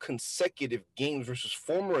 22 consecutive games versus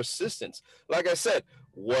former assistants. Like I said,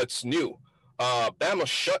 what's new? Bama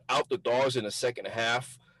shut out the Dogs in the second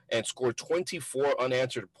half and scored 24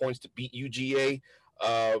 unanswered points to beat UGA.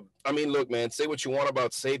 I mean, look, man, say what you want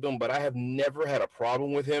about Saban, but I have never had a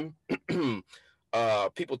problem with him.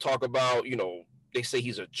 People talk about, you know, they say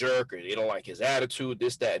he's a jerk or they don't like his attitude,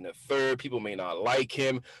 this, that, and the third. People may not like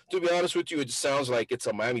him. To be honest with you, it just sounds like it's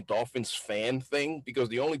a Miami Dolphins fan thing, because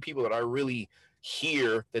the only people that I really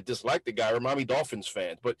here that dislike the guy are Miami Dolphins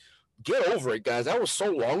fans. But get over it, guys. That was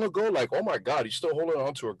so long ago. Like, oh my God, he's still holding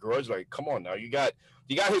on to a grudge. Like, come on now. You got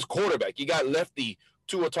his quarterback. You got lefty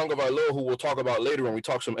Tua Tagovailoa, who we'll talk about later when we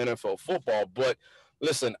talk some NFL football. But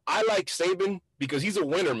listen, I like Saban because he's a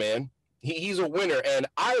winner, man. He's a winner, and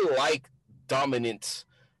I like dominance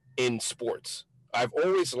in sports. I've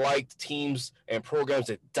always liked teams and programs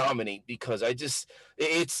that dominate because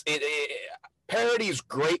parity is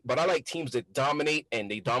great, but I like teams that dominate,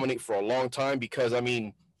 and they dominate for a long time because, I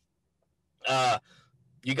mean,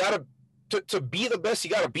 you got to be the best,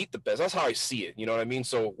 you got to beat the best. That's how I see it. You know what I mean?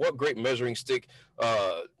 So what great measuring stick,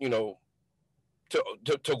 you know,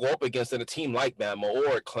 to go up against in a team like Bama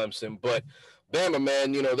or Clemson. But Bama,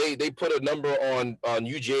 man, you know, they put a number on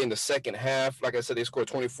UGA in the second half. Like I said, they scored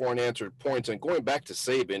 24 unanswered points. And going back to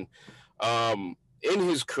Saban, in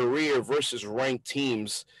his career versus ranked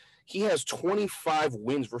teams, he has 25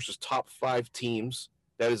 wins versus top 5 teams.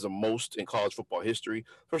 That is the most in college football history.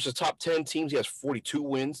 Versus top 10 teams, he has 42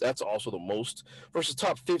 wins. That's also the most. Versus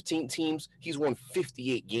top 15 teams, he's won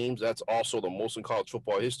 58 games. That's also the most in college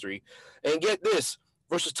football history. And get this,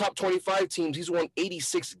 versus top 25 teams, he's won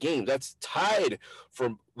 86 games. That's tied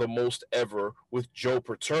for the most ever with Joe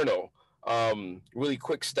Paterno. Really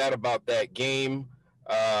quick stat about that game.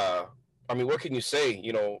 I mean, what can you say?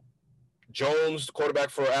 You know, Jones, the quarterback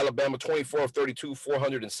for Alabama, 24 of 32,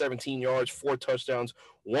 417 yards, 4 touchdowns,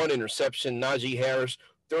 1 interception. Najee Harris,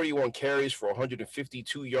 31 carries for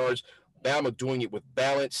 152 yards. Bama doing it with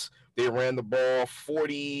balance. They ran the ball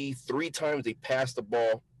 43 times. They passed the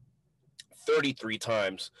ball 33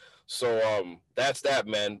 times. So that's that,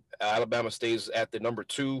 man. Alabama stays at the number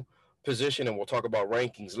 2 position, and we'll talk about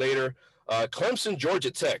rankings later. Clemson,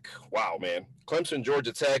 Georgia Tech. Wow, man. Clemson,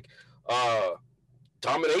 Georgia Tech.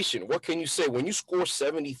 Domination. What can you say? When you score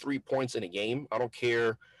 73 points in a game, I don't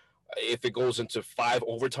care if it goes into 5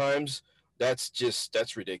 overtimes,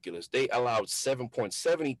 that's ridiculous. They allowed 7 points,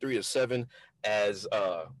 73-7 as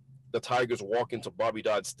the Tigers walk into Bobby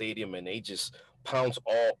Dodd Stadium, and they just pounce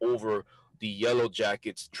all over the Yellow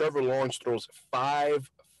Jackets. Trevor Lawrence throws 5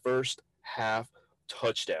 first-half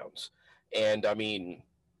touchdowns. And, I mean,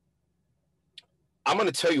 I'm going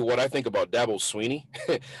to tell you what I think about Dabo Swinney.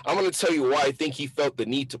 I'm going to tell you why I think he felt the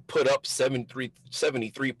need to put up 73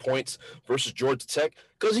 points versus Georgia Tech,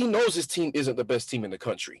 because he knows his team isn't the best team in the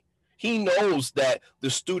country. He knows that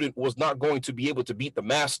the student was not going to be able to beat the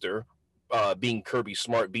master, being Kirby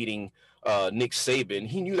Smart beating Nick Saban.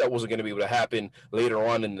 He knew that wasn't going to be able to happen later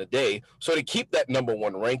on in the day. So to keep that number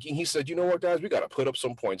 1 ranking, he said, you know what, guys, we got to put up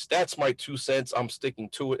some points. That's my 2 cents. I'm sticking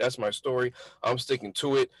to it. That's my story. I'm sticking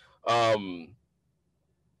to it.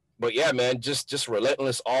 But yeah, man, just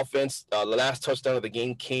relentless offense. The last touchdown of the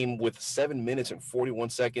game came with 7 minutes and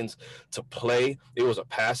 41 seconds to play. It was a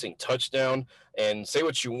passing touchdown. And say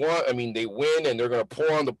what you want, I mean, they win and they're going to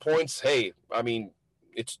pour on the points. Hey, I mean,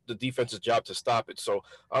 it's the defense's job to stop it. So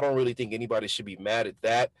I don't really think anybody should be mad at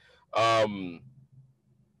that.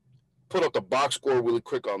 Put up the box score really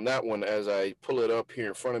quick on that one as I pull it up here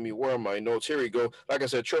in front of me. Where are my notes? Here we go. Like I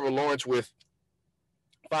said, Trevor Lawrence with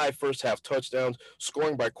 5 first-half touchdowns.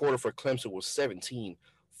 Scoring by quarter for Clemson was 17,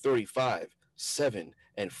 35, 7,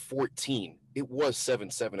 and 14. It was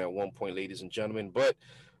 7-7 at one point, ladies and gentlemen, but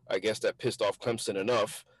I guess that pissed off Clemson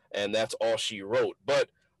enough, and that's all she wrote. But,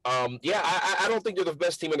 yeah, I don't think they're the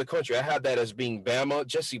best team in the country. I had that as being Bama,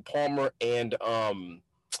 Jesse Palmer, and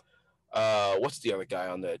what's the other guy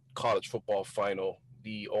on that college football final?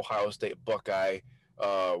 The Ohio State Buckeye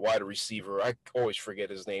wide receiver. I always forget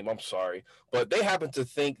his name. I'm sorry. But they happen to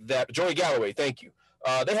think that – Joey Galloway, thank you.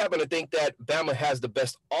 They happen to think that Bama has the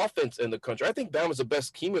best offense in the country. I think Bama's the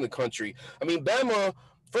best team in the country. I mean, Bama,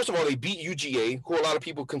 first of all, they beat UGA, who a lot of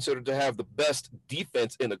people consider to have the best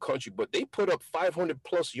defense in the country, but they put up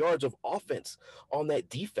 500-plus yards of offense on that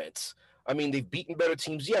defense. I mean, they've beaten better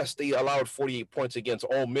teams. Yes, they allowed 48 points against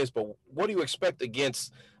Ole Miss, but what do you expect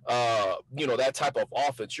against, that type of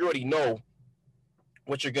offense? You already know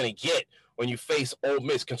what you're going to get when you face Ole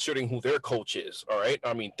Miss, considering who their coach is, all right?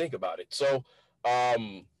 I mean, think about it. So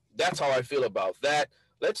that's how I feel about that.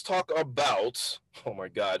 Let's talk about,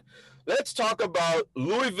 let's talk about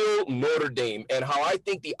Louisville, Notre Dame, and how I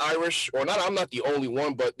think the Irish, I'm not the only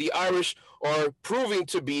one, but the Irish are proving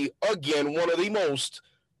to be, again, one of the most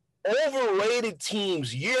overrated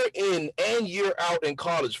teams year in and year out in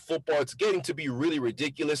college football. It's getting to be really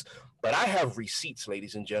ridiculous. But I have receipts,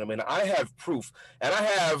 ladies and gentlemen. I have proof, and I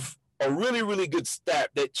have a really, really good stat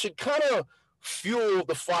that should kind of fuel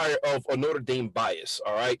the fire of a Notre Dame bias,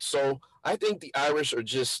 all right? So I think the Irish are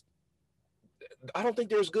just I don't think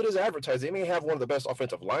they're as good as advertised. They may have one of the best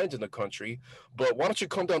offensive lines in the country, but why don't you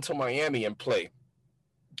come down to Miami and play?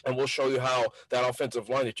 And we'll show you how that offensive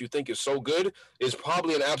line that you think is so good is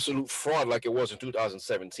probably an absolute fraud like it was in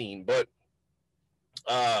 2017. But,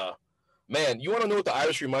 man, you want to know what the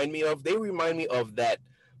Irish remind me of? They remind me of that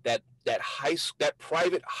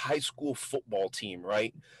private high school football team,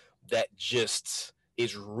 right? That just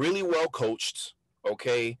is really well coached,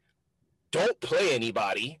 okay? Don't play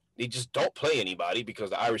anybody. They just don't play anybody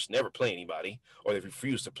because the Irish never play anybody, or they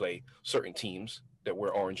refuse to play certain teams that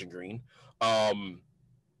wear orange and green.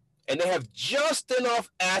 And they have just enough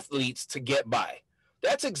athletes to get by.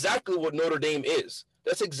 That's exactly what Notre Dame is.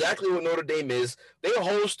 That's exactly what Notre Dame is. They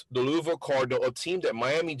host the Louisville Cardinals, a team that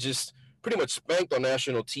Miami just pretty much spanked on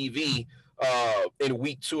national TV in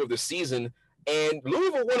week 2 of the season. And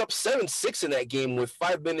Louisville went up 7-6 in that game with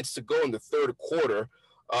 5 minutes to go in the third quarter.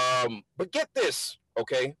 But get this,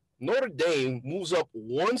 okay? Notre Dame moves up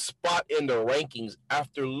 1 spot in the rankings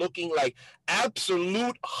after looking like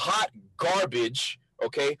absolute hot garbage,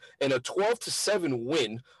 okay, in a 12-7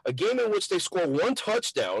 win, a game in which they score 1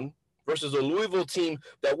 touchdown versus a Louisville team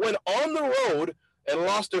that went on the road and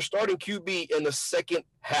lost their starting QB in the second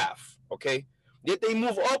half, okay? Yet they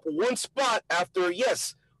move up 1 spot after,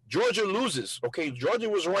 yes, Georgia loses, okay? Georgia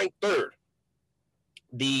was ranked 3rd.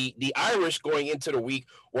 The Irish going into the week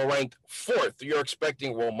were ranked 4th. You're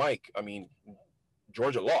expecting, well, Mike, I mean,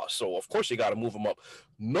 Georgia lost, so of course you got to move them up.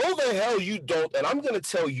 No, the hell you don't, and I'm going to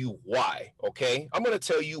tell you why, okay? I'm going to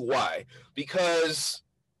tell you why, because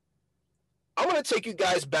I'm going to take you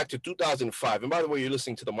guys back to 2005. And by the way, you're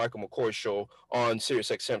listening to the Michael McCoy Show on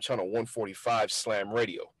SiriusXM channel 145 Slam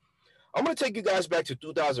Radio. I'm going to take you guys back to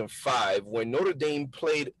 2005 when Notre Dame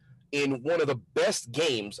played in one of the best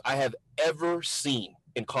games I have ever seen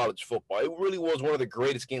in college football. It really was one of the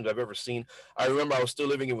greatest games I've ever seen. I remember I was still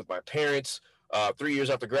living with my parents 3 years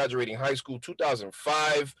after graduating high school,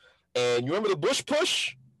 2005. And you remember the Bush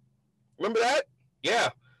Push? Remember that? Yeah.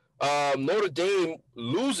 Notre Dame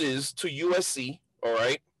loses to USC, all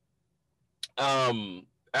right?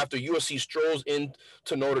 After USC strolls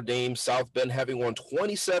into Notre Dame, South Bend having won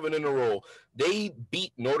 27 in a row, they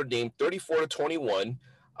beat Notre Dame 34-21.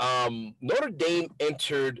 Notre Dame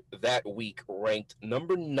entered that week ranked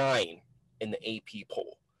number 9 in the AP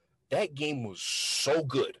poll. That game was so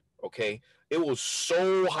good, okay? It was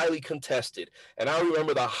so highly contested. And I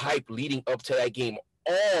remember the hype leading up to that game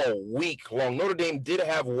all week long. Notre Dame did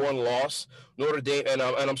have 1 loss. Notre Dame, and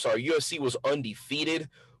I'm sorry, USC was undefeated.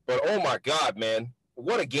 But, oh, my God, man,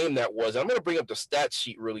 what a game that was. I'm going to bring up the stat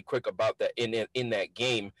sheet really quick about that in that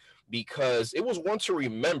game, because it was one to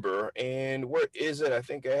remember. And where is it? I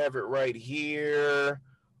think I have it right here.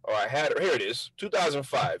 Oh, I had it. Here it is,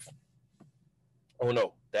 2005. Oh,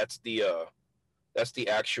 no, that's the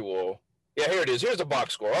actual. Yeah, here it is. Here's the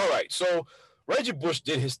box score. All right, so Reggie Bush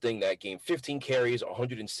did his thing that game. 15 carries,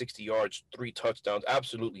 160 yards, 3 touchdowns,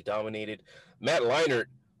 absolutely dominated. Matt Leinart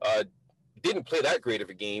didn't play that great of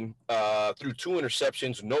a game. Threw 2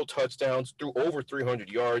 interceptions, no touchdowns, threw over 300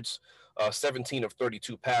 yards, 17 of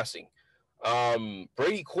 32 passing.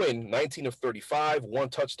 Brady Quinn, 19 of 35, 1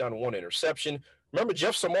 touchdown, 1 interception. Remember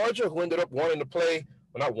Jeff Samardzija, who ended up wanting to play,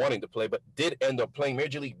 well, not wanting to play, but did end up playing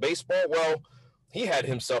Major League Baseball? Well, he had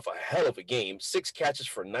himself a hell of a game. 6 catches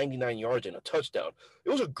for 99 yards and a touchdown. It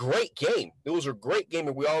was a great game. It was a great game,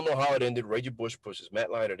 and we all know how it ended. Reggie Bush pushes Matt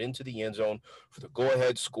Leinart into the end zone for the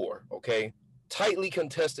go-ahead score, okay? Tightly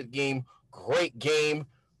contested game, great game.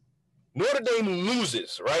 Notre Dame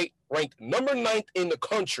loses, right? Ranked number 9th in the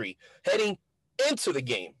country heading into the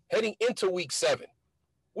game, heading into week 7.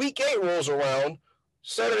 Week 8 rolls around.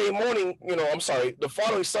 The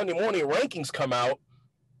following Sunday morning, rankings come out.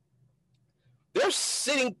 They're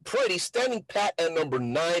sitting pretty, standing pat at number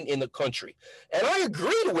 9 in the country. And I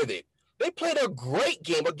agreed with it. They played a great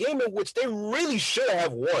game, a game in which they really should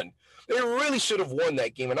have won. They really should have won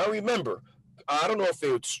that game. And I remember, I don't know if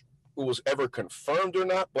it was ever confirmed or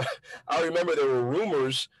not, but I remember there were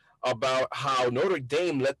rumors about how Notre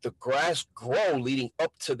Dame let the grass grow leading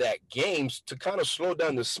up to that game to kind of slow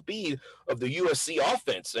down the speed of the USC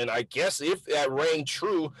offense. And I guess if that rang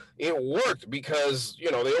true, it worked because, they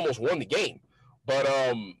almost won the game. But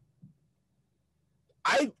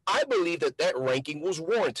I believe that ranking was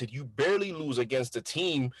warranted. You barely lose against a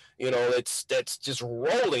team, that's just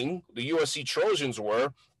rolling. The USC Trojans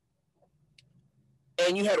were.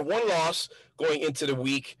 And you had 1 loss going into the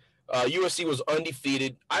week. USC was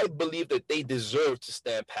undefeated. I believe that they deserve to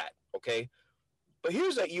stand pat, okay? But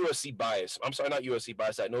here's that USC bias. I'm sorry, not USC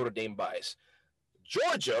bias, that Notre Dame bias.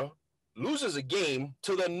 Georgia loses a game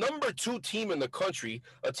to the number 2 team in the country,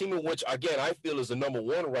 a team in which, again, I feel is the number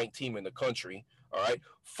 1 ranked team in the country, all right,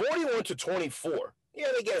 41-24. Yeah,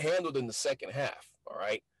 they get handled in the second half, all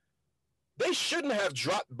right? They shouldn't have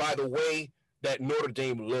dropped by the way that Notre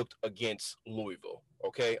Dame looked against Louisville,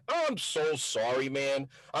 okay? I'm so sorry, man.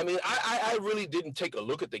 I mean, I really didn't take a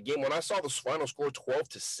look at the game. When I saw the final score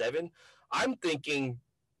 12-7, I'm thinking,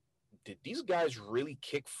 did these guys really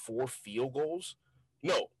kick 4 field goals?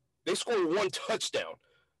 No, they scored 1 touchdown.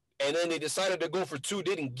 And then they decided to go for 2,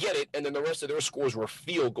 didn't get it, and then the rest of their scores were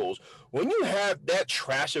field goals. When you have that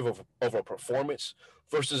trash of a performance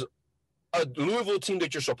versus a Louisville team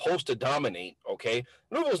that you're supposed to dominate, okay?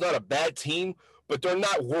 Louisville's not a bad team, but they're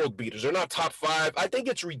not world beaters. They're not top 5. I think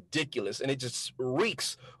it's ridiculous, and it just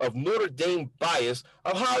reeks of Notre Dame bias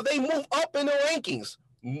of how they move up in the rankings.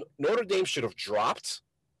 Notre Dame should have dropped,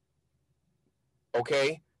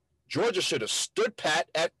 okay? Georgia should have stood pat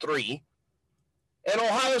at 3. And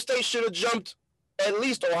Ohio State should have jumped, at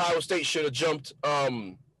least Ohio State should have jumped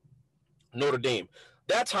Notre Dame.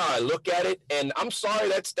 That's how I look at it. And I'm sorry,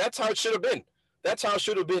 that's how it should have been. That's how it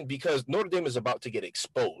should have been, because Notre Dame is about to get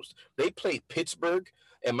exposed. They played Pittsburgh,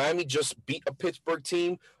 and Miami just beat a Pittsburgh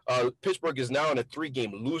team. Pittsburgh is now on a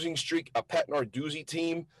 3-game losing streak. A Pat Narduzzi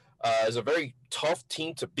team is a very tough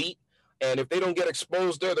team to beat. And if they don't get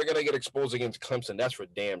exposed there, they're going to get exposed against Clemson. That's for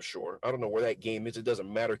damn sure. I don't know where that game is. It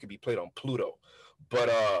doesn't matter. It could be played on Pluto. But,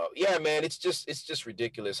 yeah, man, it's just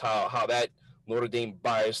ridiculous how that Notre Dame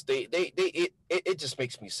bias, it just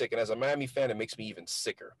makes me sick. And as a Miami fan, it makes me even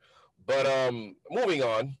sicker. But moving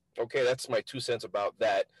on, okay, that's my 2 cents about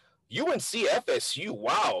that. UNC FSU,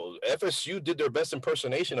 wow. FSU did their best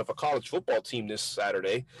impersonation of a college football team this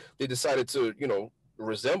Saturday. They decided to,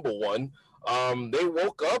 resemble one. They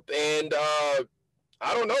woke up and I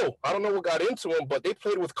don't know what got into them, but they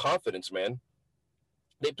played with confidence, man.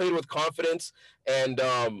 They played with confidence, and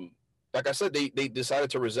like I said, they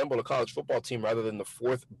decided to resemble a college football team rather than the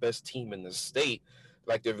 4th best team in the state,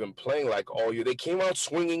 like they've been playing like all year. They came out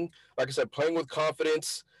swinging, like I said, playing with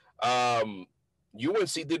confidence.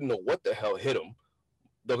 UNC didn't know what the hell hit them.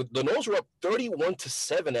 The Noles were up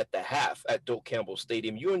 31-7 at the half at Doak Campbell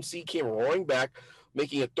Stadium. UNC came roaring back,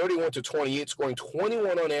 making it 31-28, scoring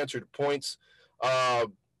 21 unanswered points.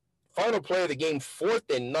 Final play of the game,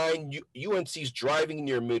 4th and 9. UNC's driving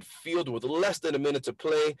near midfield with less than a minute to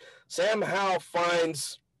play. Sam Howell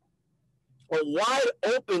finds a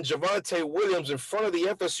wide-open Javonte Williams in front of the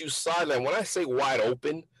FSU sideline. When I say wide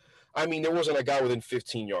open, I mean there wasn't a guy within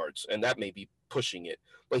 15 yards, and that may be pushing it.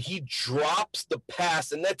 But he drops the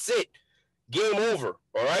pass, and that's it. Game over,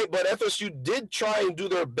 all right? But FSU did try and do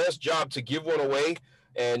their best job to give one away.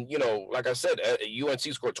 And, like I said, UNC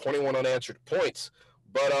scored 21 unanswered points.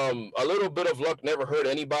 But a little bit of luck never hurt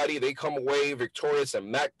anybody. They come away victorious,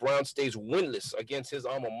 and Mac Brown stays winless against his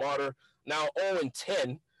alma mater. Now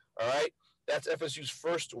 0-10, all right? That's FSU's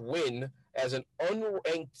first win as an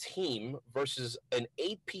unranked team versus an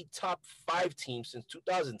AP top 5 team since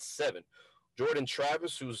 2007. Jordan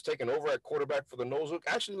Travis, who's taken over at quarterback for the Noles,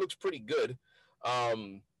 actually looks pretty good.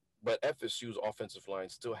 But FSU's offensive line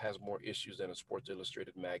still has more issues than a Sports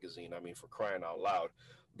Illustrated magazine. I mean, for crying out loud.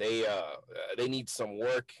 They need some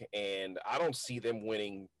work, and I don't see them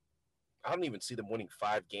winning. I don't even see them winning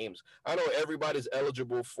 5 games. I know everybody's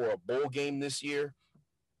eligible for a bowl game this year,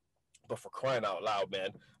 but for crying out loud,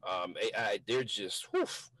 man, they're just,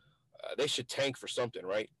 they should tank for something,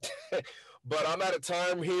 right? But I'm out of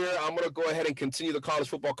time here. I'm going to go ahead and continue the college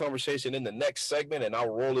football conversation in the next segment, and I'll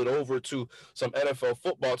roll it over to some NFL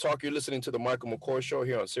football talk. You're listening to the Michael McCoy Show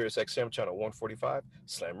here on SiriusXM Channel 145,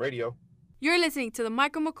 Slam Radio. You're listening to the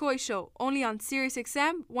Michael McCoy Show, only on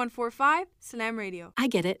SiriusXM 145, Slam Radio. I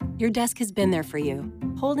get it. Your desk has been there for you,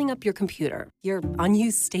 holding up your computer, your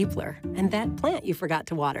unused stapler, and that plant you forgot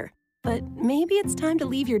to water. But maybe it's time to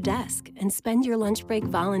leave your desk and spend your lunch break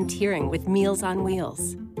volunteering with Meals on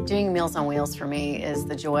Wheels. Doing Meals on Wheels for me is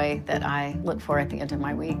the joy that I look for at the end of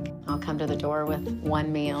my week. I'll come to the door with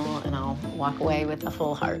 1 meal and I'll walk away with a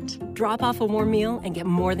full heart. Drop off a warm meal and get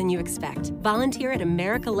more than you expect. Volunteer at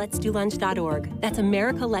americaletsdolunch.org. That's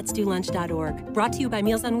americaletsdolunch.org. Brought to you by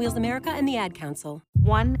Meals on Wheels America and the Ad Council.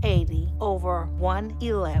 180 over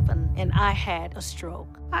 111, and I had a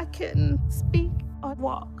stroke. I couldn't speak or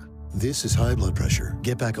walk. This is high blood pressure.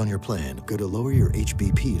 Get back on your plan. Go to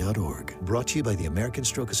loweryourhbp.org. Brought to you by the American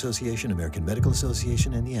Stroke Association, American Medical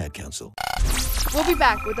Association, and the Ad Council. We'll be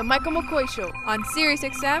back with the Michael McCoy Show on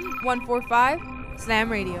SiriusXM 145, Slam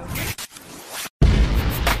Radio.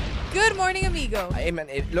 Good morning, amigo. Hey, man,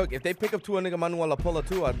 look, if they pick up Tua Nigga Manuel Apola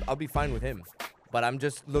too, I'll be fine with him. But I'm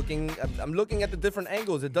just looking. I'm looking at the different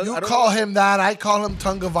angles. It doesn't. You call him that. I call him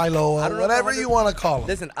Tunga Vailoa. Whatever you want to call him.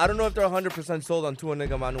 Listen, I don't know if they're 100% sold on Tua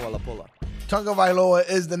Tagovailoa. Tunga Vailoa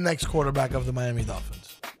is the next quarterback of the Miami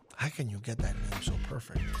Dolphins. How can you get that name so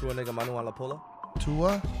perfect? Tua Tagovailoa.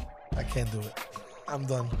 Tua? I can't do it. I'm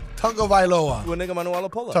done. Tunga Vailoa. Tua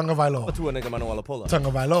Tagovailoa. Tunga Vailoa. Tua Tagovailoa.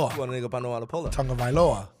 Tunga Vailoa. Tua Tagovailoa. Tunga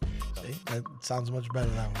Vailoa. See? That sounds much better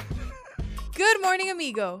that way. Good morning,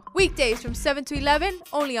 amigo. Weekdays from 7 to 11,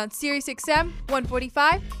 only on Sirius XM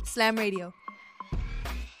 145 Slam Radio.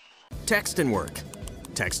 Text and work.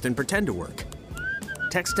 Text and pretend to work.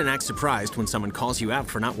 Text and act surprised when someone calls you out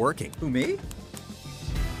for not working. Who, me?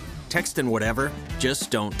 Text and whatever,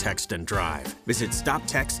 just don't text and drive. Visit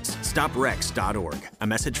StopTextsStopWrecks.org. A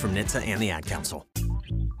message from NHTSA and the Ad Council.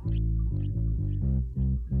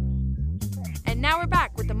 And now we're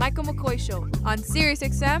back with the Michael McCoy Show on Sirius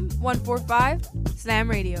XM 145 Slam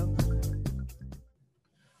Radio.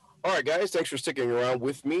 All right, guys, thanks for sticking around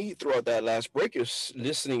with me throughout that last break. You're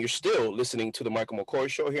still listening to the Michael McCoy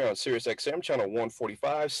Show here on Sirius XM, channel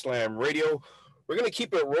 145, Slam Radio. We're going to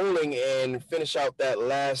keep it rolling and finish out that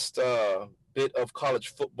last bit of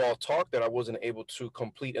college football talk that I wasn't able to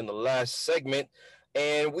complete in the last segment.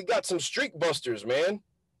 And we got some streak busters, man.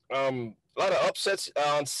 A lot of upsets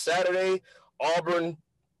on Saturday. Auburn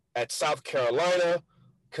at South Carolina,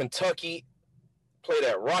 Kentucky played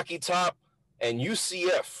at Rocky Top, and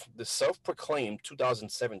UCF, the self-proclaimed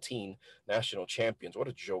 2017 national champions. What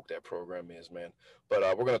a joke that program is, man. But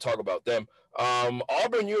we're going to talk about them.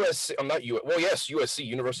 Auburn, USC, USC,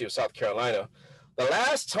 University of South Carolina. The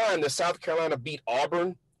last time that South Carolina beat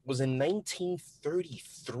Auburn was in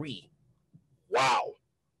 1933. Wow.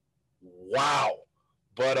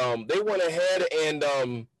 But they went ahead and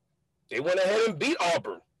beat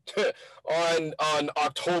Auburn on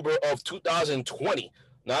October of 2020.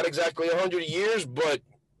 Not exactly 100 years, but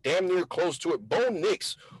damn near close to it. Bo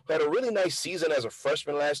Nix, who had a really nice season as a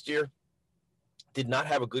freshman last year, did not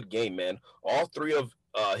have a good game, man. All three of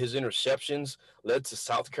his interceptions led to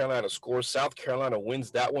South Carolina scores. South Carolina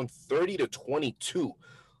wins that one 30-22.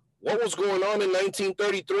 What was going on in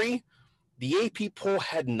 1933? The AP poll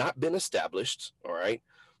had not been established, all right?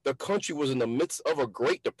 The country was in the midst of a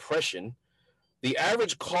Great Depression. The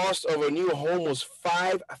average cost of a new home was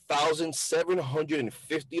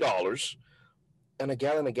 $5,750, and a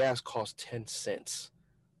gallon of gas cost 10 cents.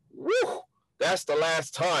 Woo! That's the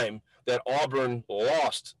last time that Auburn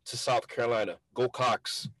lost to South Carolina. Go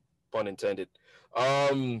Cox, pun intended.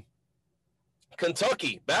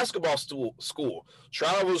 Kentucky basketball school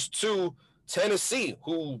travels to Tennessee,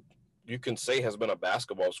 who you can say has been a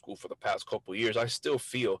basketball school for the past couple of years. I still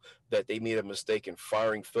feel that they made a mistake in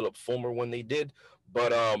firing Philip Fulmer when they did.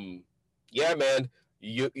 But, yeah, man,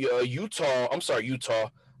 Utah,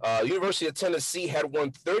 University of Tennessee had won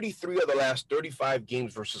 33 of the last 35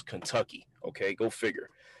 games versus Kentucky. Okay, go figure.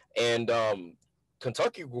 And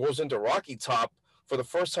Kentucky goes into Rocky Top for the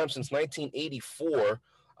first time since 1984.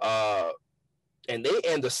 And they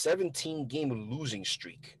end a 17-game losing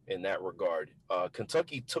streak in that regard.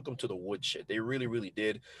 Kentucky took them to the woodshed. They really, really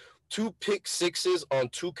did. 2 pick sixes on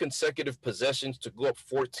 2 consecutive possessions to go up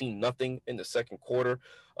 14-0 in the second quarter.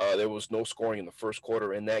 There was no scoring in the first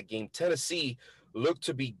quarter in that game. Tennessee looked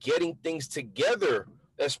to be getting things together,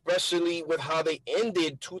 especially with how they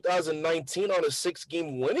ended 2019 on a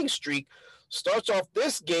 6-game winning streak. Starts off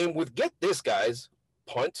this game with, get this, guys,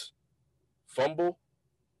 punt, fumble,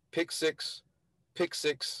 pick six,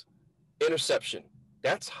 interception.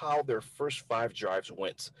 That's how their first 5 drives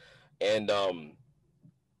went. And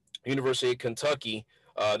University of Kentucky,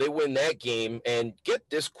 they win that game. And get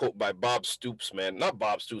this quote by Bob Stoops, man. Not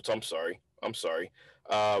Bob Stoops, I'm sorry.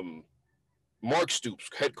 Mark Stoops,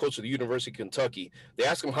 head coach of the University of Kentucky. They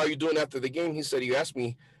asked him, how you doing after the game? He said, you asked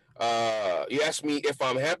me if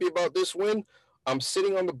I'm happy about this win. I'm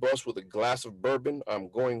sitting on the bus with a glass of bourbon. I'm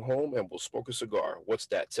going home and we'll smoke a cigar. What's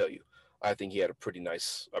that tell you? I think he had a pretty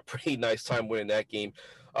nice time winning that game.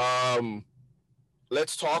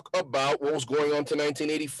 Let's talk about what was going on to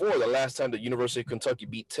 1984, the last time the University of Kentucky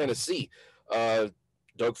beat Tennessee.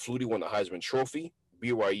 Doug Flutie won the Heisman Trophy.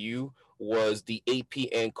 BYU was the AP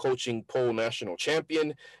and coaching poll national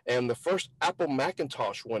champion, and the first Apple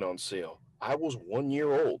Macintosh went on sale. I was 1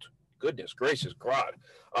 year old. Goodness gracious, God.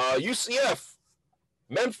 UCF,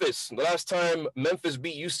 Memphis. The last time Memphis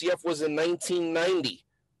beat UCF was in 1990.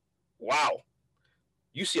 Wow.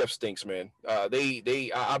 UCF stinks, man. I'm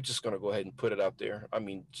just going to go ahead and put it out there. I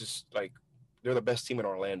mean, just like they're the best team in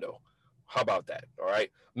Orlando. How about that? All right.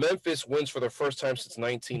 Memphis wins for the first time since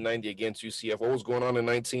 1990 against UCF. What was going on in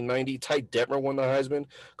 1990? Ty Detmer won the Heisman.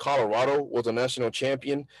 Colorado was a national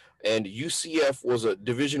champion. and UCF was a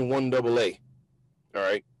Division I AA. All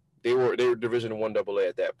right, they were Division I AA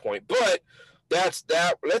at that point. But that's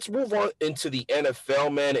that. Let's move on into the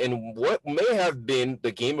NFL, man, and what may have been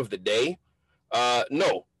the game of the day.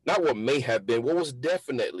 No, not what may have been. What was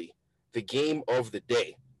definitely the game of the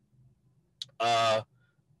day. The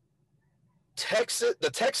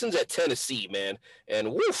Texans at Tennessee, man,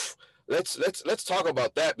 and woof. Let's talk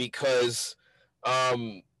about that because,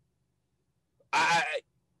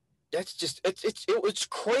 that's just it's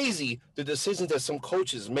crazy the decisions that some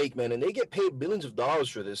coaches make, man, and they get paid billions of dollars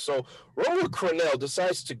for this. So Romeo Crennel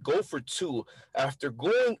decides to go for two after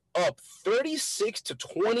going up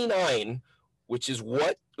 36-29, which is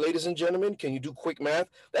what, ladies and gentlemen? Can you do quick math?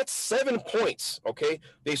 That's 7 points. Okay,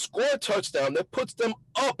 they score a touchdown that puts them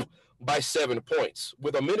up by 7 points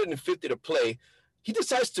with 1:50 to play. He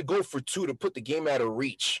decides to go for two to put the game out of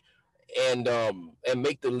reach and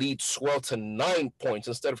make the lead swell to 9 points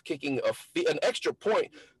instead of kicking an extra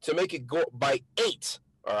point to make it go by 8.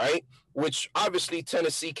 All right, which obviously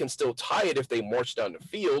Tennessee can still tie it if they march down the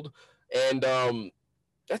field, and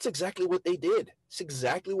that's exactly what they did. It's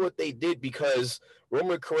exactly what they did because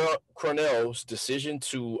Romeo Crennel's decision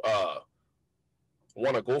to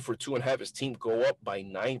want to go for two and have his team go up by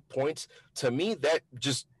 9 points, to me, that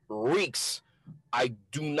just reeks. I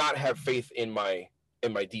do not have faith in my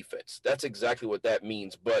defense. That's exactly what that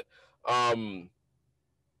means. But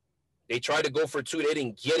they tried to go for two. They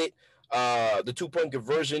didn't get it. The 2-point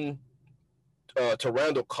conversion to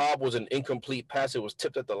Randall Cobb was an incomplete pass. It was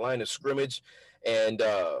tipped at the line of scrimmage. And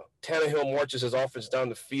Tannehill marches his offense down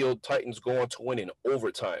the field. Titans go on to win in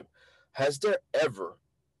overtime. Has there ever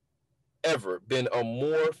been a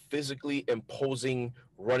more physically imposing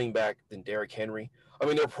running back than Derrick Henry? I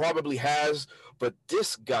mean, there probably has, but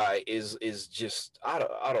this guy is just, I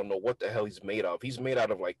don't know what the hell he's made of. He's made out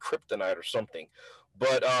of like kryptonite or something.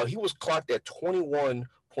 But he was clocked at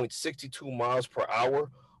 21.62 miles per hour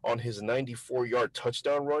on his 94-yard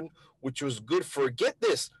touchdown run, which was good for, get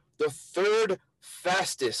this, the third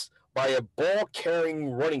fastest by a ball-carrying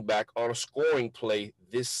running back on a scoring play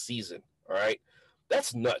this season. All right?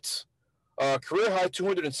 That's nuts. Career high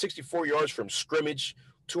 264 yards from scrimmage.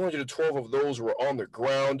 212 of those were on the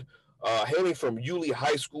ground. Hailing from Yulee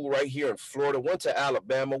High School right here in Florida. Went to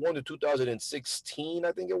Alabama. Won the 2016,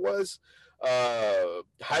 I think it was.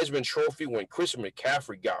 Heisman Trophy when Christian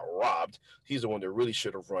McCaffrey got robbed. He's the one that really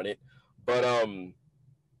should have run it. But we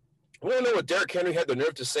don't know what Derrick Henry had the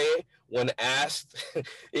nerve to say when asked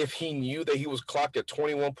if he knew that he was clocked at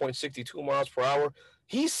 21.62 miles per hour.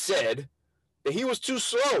 He said that he was too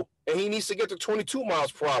slow and he needs to get to 22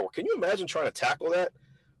 miles per hour. Can you imagine trying to tackle that?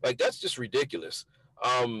 Like, that's just ridiculous.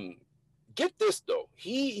 Get this, though.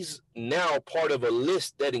 He's now part of a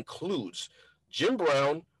list that includes Jim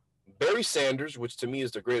Brown, Barry Sanders, which to me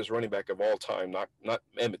is the greatest running back of all time, not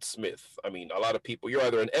Emmitt Smith. I mean, a lot of people, you're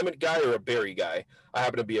either an Emmitt guy or a Barry guy. I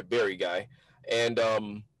happen to be a Barry guy. And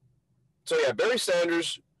so, yeah, Barry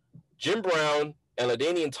Sanders, Jim Brown, and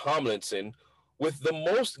LaDainian Tomlinson with the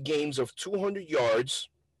most games of 200 yards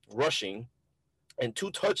rushing and 2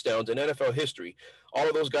 touchdowns in NFL history. All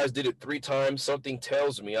of those guys did it 3 times. Something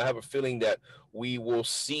tells me, I have a feeling that we will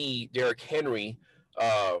see Derrick Henry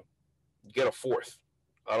get a 4th.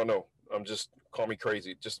 I don't know. Call me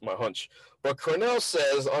crazy, just my hunch. But Crennel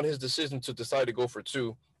says on his decision to decide to go for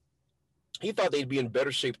 2, he thought they'd be in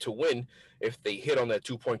better shape to win if they hit on that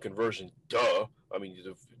 2-point conversion. Duh. I mean,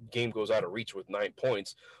 the game goes out of reach with 9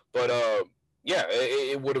 points. But yeah,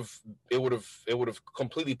 it would have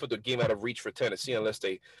completely put the game out of reach for Tennessee unless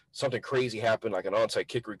something crazy happened, like an onside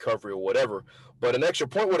kick recovery or whatever. But an extra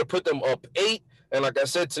point would have put them up 8. And like I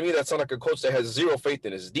said, to me, that sounds like a coach that has zero faith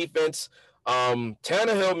in his defense.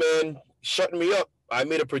 Tannehill, man, shutting me up. I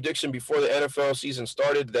made a prediction before the NFL season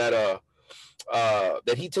started that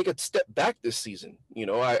he'd take a step back this season. You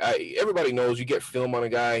know, everybody knows you get film on a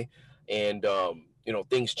guy and you know,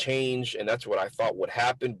 things change, and that's what I thought would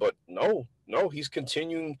happen. But no, he's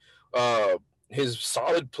continuing his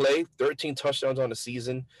solid play. 13 touchdowns on the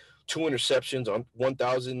season, 2 interceptions on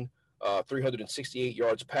 1,368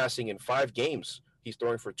 yards passing in 5 games. He's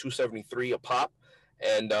throwing for 273 a pop.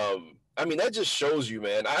 And I mean, that just shows you,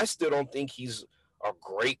 man. I still don't think he's a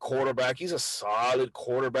great quarterback. He's a solid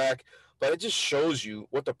quarterback, but it just shows you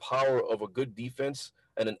what the power of a good defense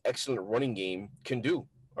and an excellent running game can do.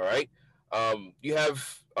 All right. You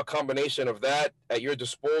have a combination of that at your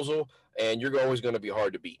disposal, and you're always going to be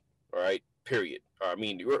hard to beat. All right, period. I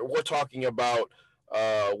mean, we're talking about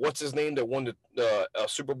what's his name that won the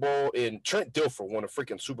Super Bowl in Trent Dilfer won a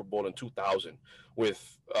freaking Super Bowl in 2000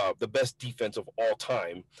 with the best defense of all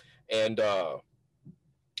time, and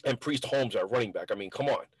Priest Holmes at running back. I mean, come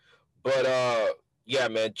on. But yeah,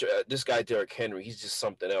 man, this guy Derrick Henry, he's just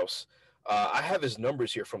something else. I have his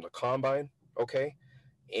numbers here from the combine, okay,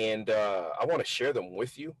 and I want to share them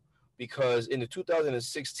with you because in the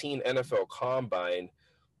 2016 NFL Combine,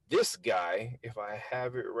 this guy, if I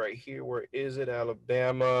have it right here, where is it?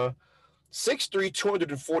 Alabama, 6'3",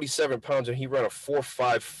 247 pounds, and he ran a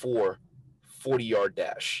 4.54 40-yard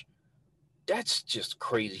dash. That's just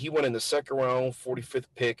crazy. He went in the second round, 45th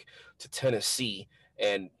pick to Tennessee.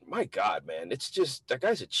 And my God, man, it's just, that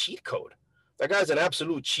guy's a cheat code. That guy's an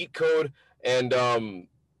absolute cheat code. And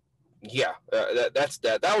yeah, that's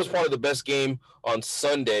that. That was probably the best game on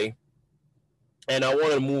Sunday. And I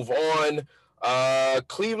want to move on.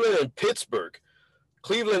 Cleveland and Pittsburgh.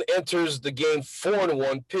 Cleveland enters the game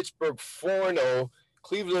 4-1. Pittsburgh 4-0.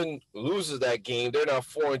 Cleveland loses that game. They're now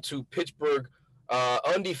 4-2. Pittsburgh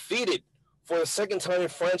undefeated for the second time in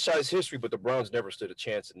franchise history, but the Browns never stood a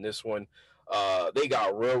chance in this one. They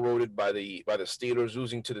got railroaded by the Steelers,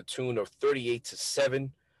 losing to the tune of 38-7.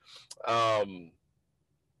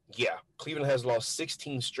 Yeah, Cleveland has lost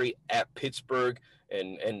 16 straight at Pittsburgh,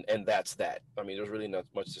 and that's that. I mean, there's really not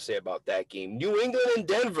much to say about that game. New England and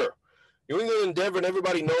Denver. And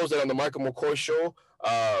everybody knows that on the Michael McCoy Show,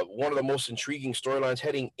 one of the most intriguing storylines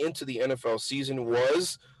heading into the NFL season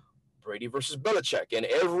was Brady versus Belichick. And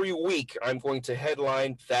every week I'm going to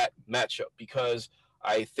headline that matchup because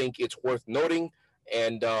I think it's worth noting.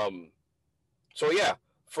 And so, yeah,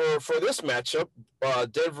 for this matchup,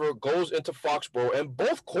 Denver goes into Foxborough, and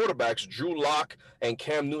both quarterbacks, Drew Lock and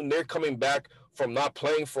Cam Newton, they're coming back from not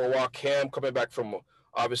playing for a while. Cam coming back from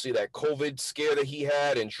obviously that COVID scare that he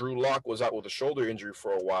had, and Drew Lock was out with a shoulder injury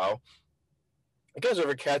for a while. You guys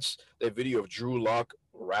ever catch that video of Drew Lock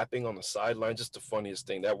rapping on the sideline? Just the funniest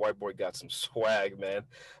thing. That white boy got some swag, man.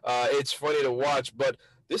 It's funny to watch, but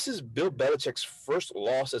this is Bill Belichick's first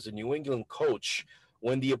loss as a New England coach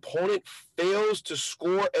when the opponent fails to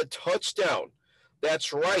score a touchdown.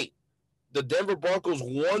 That's right. The Denver Broncos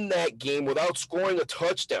won that game without scoring a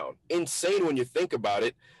touchdown. Insane when you think about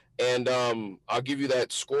it. And I'll give you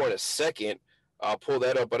that score in a second. I'll pull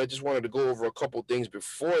that up, but I just wanted to go over a couple things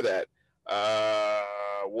before that.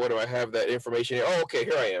 What do I have that information here? Oh, okay,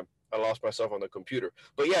 here I am. I lost myself on the computer.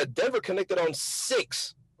 But yeah, Denver connected on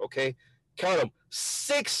 6, okay? Count them,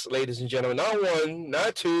 6, ladies and gentlemen. Not 1,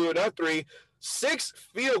 not 2, not 3, 6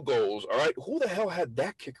 field goals, all right? Who the hell had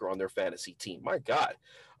that kicker on their fantasy team? My God.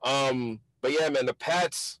 But yeah, man, the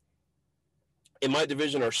Pats in my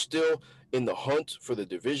division are still in the hunt for the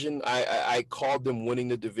division. I called them winning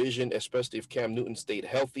the division, especially if Cam Newton stayed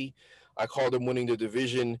healthy. I called them winning the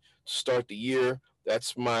division to start the year.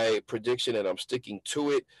 That's my prediction, and I'm sticking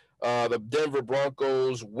to it. The Denver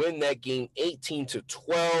Broncos win that game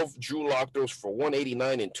 18-12. Drew Lock throws for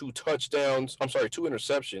 189 and 2 touchdowns. I'm sorry, 2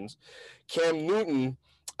 interceptions. Cam Newton,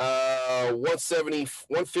 170,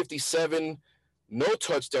 157, no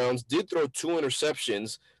touchdowns. Did throw 2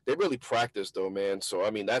 interceptions. They really practiced, though, man. So,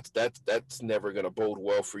 I mean, that's never going to bode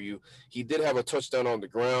well for you. He did have a touchdown on the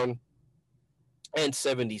ground and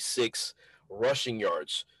 76 rushing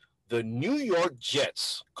yards. The New York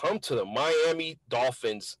Jets come to the Miami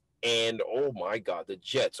Dolphins, and oh my God, the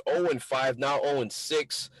Jets 0-5, now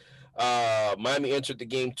 0-6. Miami entered the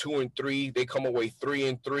game 2-3. They come away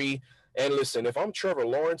 3-3. And listen, if I'm Trevor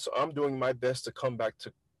Lawrence, I'm doing my best to come back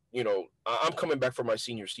to, I'm coming back for my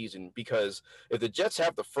senior season, because if the Jets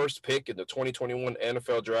have the first pick in the 2021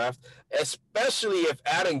 NFL draft, especially if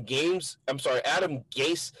Adam Gase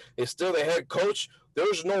is still the head coach,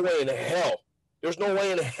 there's no way in hell. There's no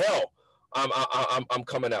way in hell I'm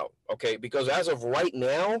coming out, okay? Because as of right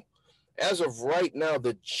now,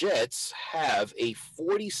 the Jets have a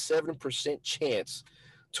 47% chance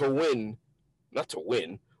to win, not to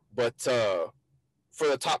win, but for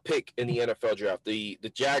the top pick in the NFL draft. The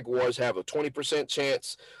Jaguars have a 20%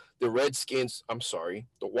 chance. The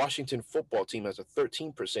Washington football team has a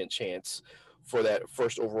 13% chance for that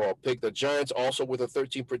first overall pick. The Giants also with a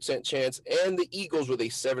 13% chance, and the Eagles with a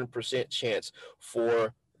 7% chance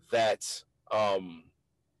for that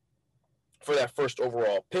first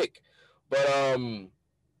overall pick. But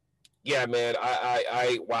yeah, man,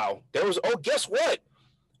 I wow. Guess what?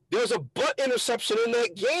 There was a butt interception in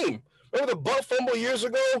that game. Remember the butt fumble years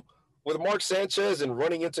ago with Mark Sanchez and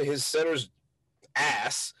running into his center's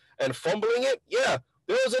ass and fumbling it? Yeah,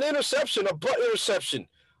 there was an interception, a butt interception.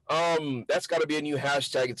 That's got to be a new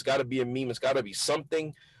hashtag. It's got to be a meme. It's got to be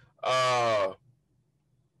something. Ryan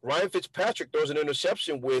Fitzpatrick throws an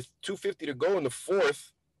interception with 2:50 to go in the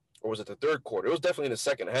fourth, or was it the third quarter? It was definitely in the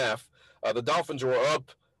second half. The Dolphins were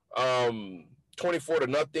up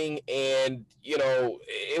 24-0, and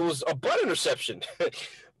it was a butt interception.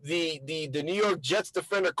 the New York Jets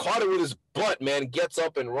defender caught it with his butt, man, gets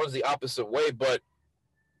up and runs the opposite way. But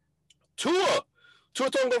Tua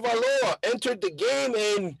Tagovailoa entered the game,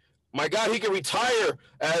 and my God, he can retire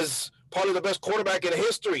as probably the best quarterback in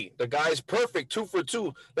history. The guy's perfect, 2 for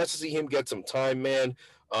 2. Let's see him get some time, man.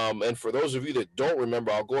 And for those of you that don't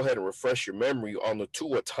remember, I'll go ahead and refresh your memory on the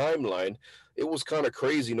Tua timeline. It was kind of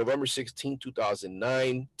crazy. November 16,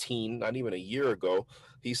 2019, not even a year ago,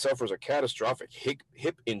 he suffers a catastrophic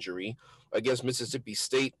hip injury against Mississippi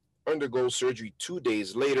State, undergoes surgery 2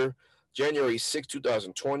 days later. January 6,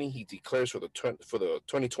 2020, he declares for the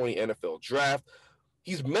 2020 NFL Draft.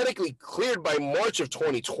 He's medically cleared by March of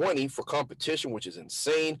 2020 for competition, which is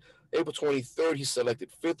insane. April 23rd, he's selected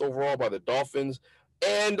 5th overall by the Dolphins.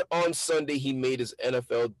 And on Sunday, he made his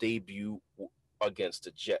NFL debut against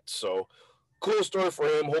the Jets. So, cool story for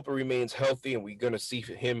him. Hope he remains healthy, and we're going to see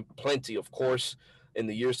him plenty, of course, in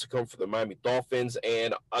the years to come for the Miami Dolphins.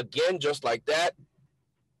 And again, just like that,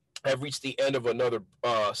 I've reached the end of another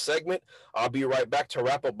segment. I'll be right back to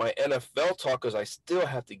wrap up my NFL talk, because I still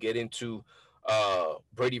have to get into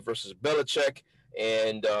Brady versus Belichick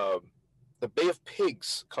and the Bay of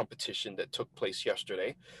Pigs competition that took place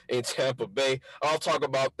yesterday in Tampa Bay. I'll talk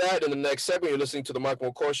about that in the next segment. You're listening to the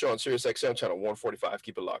Michael McCoy Show on Sirius XM channel 145.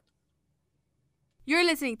 Keep it locked. You're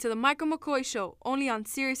listening to the Michael McCoy Show, only on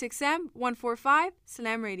Sirius XM 145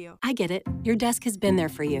 Slam Radio. I get it. Your desk has been there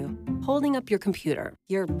for you, holding up your computer,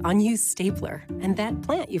 your unused stapler, and that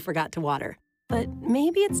plant you forgot to water. But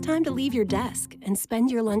maybe it's time to leave your desk and spend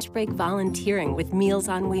your lunch break volunteering with Meals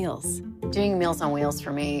on Wheels. Doing Meals on Wheels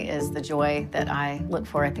for me is the joy that I look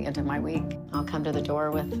for at the end of my week. I'll come to the door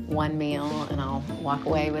with one meal and I'll walk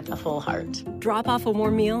away with a full heart. Drop off a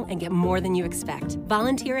warm meal and get more than you expect.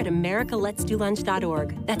 Volunteer at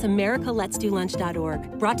americaletsdolunch.org. That's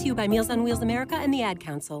americaletsdolunch.org. Brought to you by Meals on Wheels America and the Ad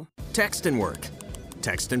Council. Text and work.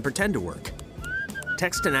 Text and pretend to work.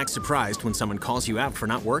 Text and act surprised when someone calls you out for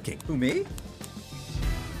not working. Who, me?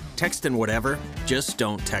 Text and whatever, just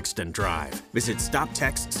don't text and drive. Visit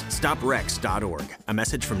StopTextsStopWrecks.org. A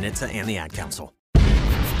message from NHTSA and the Ad Council.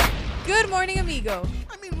 Good morning, amigo.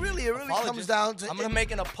 I mean, really, it really comes down to... I'm going to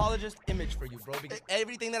make an apologist image for you, bro, because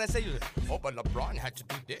everything that I say, you're like, oh, but LeBron had to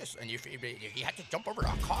do this, and he had to jump over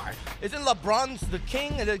a car. Isn't LeBron the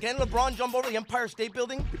king? And again, LeBron jump over the Empire State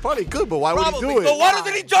Building? He probably could, but why would he do it? But why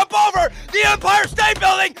doesn't he jump over the Empire State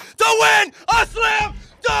Building to win a slam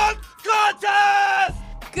dunk contest?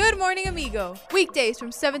 Good morning, amigo. Weekdays from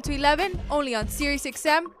 7 to 11, only on Sirius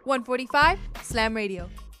XM 145 Slam Radio.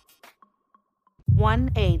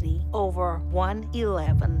 180 over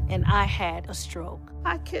 111, and I had a stroke.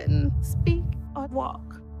 I couldn't speak or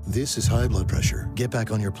walk. This is high blood pressure. Get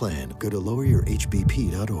back on your plan. Go to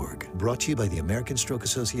loweryourhbp.org. Brought to you by the American Stroke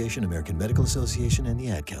Association, American Medical Association, and the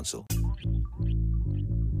Ad Council.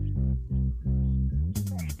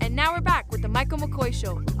 And now we're back with the Michael McCoy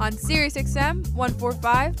Show on Sirius XM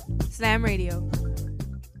 145 Slam Radio.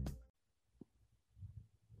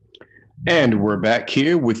 And we're back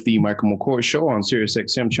here with the Michael McCoy Show on Sirius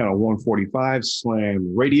XM channel 145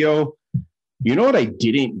 Slam Radio. You know what I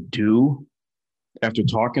didn't do after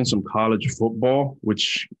talking some college football,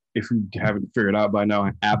 which if you haven't figured out by now,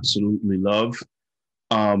 I absolutely love.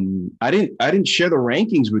 I didn't share the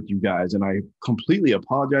rankings with you guys, and I completely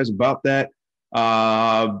apologize about that.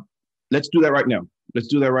 Let's do that right now. Let's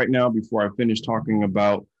do that right now before I finish talking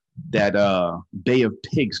about that Bay of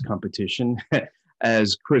Pigs competition,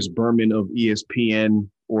 as Chris Berman of ESPN,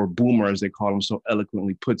 or Boomer as they call him so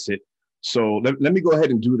eloquently, puts it. So let me go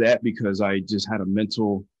ahead and do that, because I just had a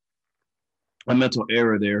mental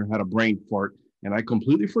error there, had a brain fart, and I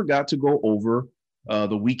completely forgot to go over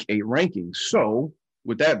the Week 8 rankings. So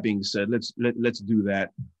with that being said, let's do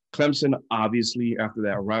that. Clemson, obviously, after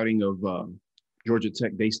that routing of Georgia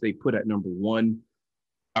Tech, they stay put at number 1.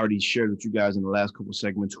 I already shared with you guys in the last couple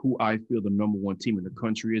segments who I feel the number 1 team in the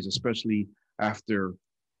country is, especially after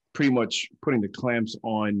pretty much putting the clamps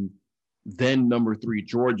on then number 3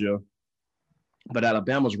 Georgia. But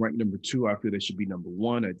Alabama's ranked number 2. I feel they should be number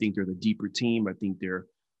 1. I think they're the deeper team. I think they're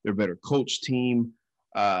a better coach team,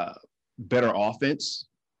 better offense,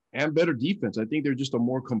 and better defense. I think they're just a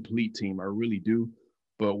more complete team. I really do.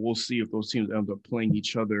 But we'll see if those teams end up playing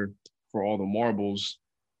each other for all the marbles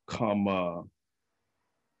come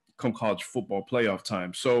college football playoff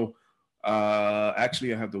time. So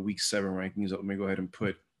actually I have the Week 7 rankings. Let me go ahead and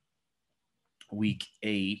put Week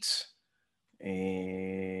 8. And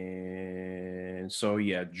so,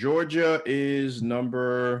 yeah, Georgia is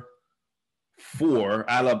number 4.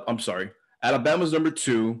 Alabama's number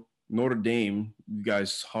 2. Notre Dame, you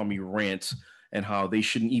guys saw me rant and how they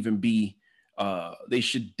shouldn't even be They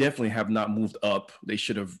should definitely have not moved up. They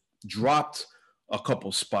should have dropped a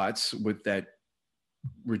couple spots with that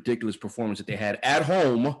ridiculous performance that they had at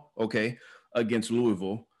home, okay, against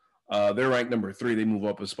Louisville. They're ranked number 3. They move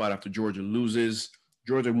up a spot after Georgia loses.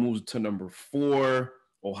 Georgia moves to number 4.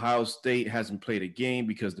 Ohio State hasn't played a game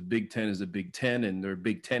because the Big Ten is the Big Ten, and they're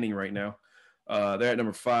Big Tenning right now. They're at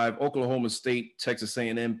number 5. Oklahoma State, Texas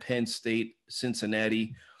A&M, Penn State,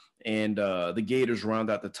 Cincinnati, and the Gators round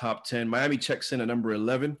out the top 10. Miami checks in at number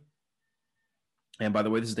 11. And by the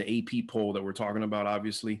way, this is the AP poll that we're talking about,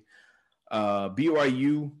 obviously.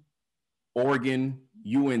 BYU, Oregon,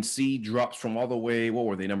 UNC drops from all the way, what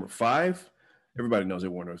were they, number 5? Everybody knows they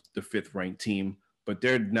weren't the 5th ranked team, but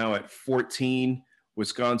they're now at 14.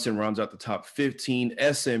 Wisconsin rounds out the top 15.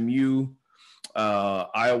 SMU,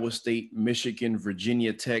 Iowa State, Michigan,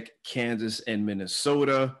 Virginia Tech, Kansas, and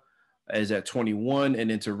Minnesota is at 21. And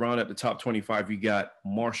then to round up the top 25, you got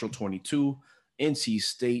Marshall 22, NC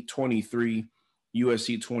State 23,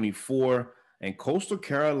 USC 24, and Coastal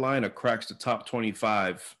Carolina cracks the top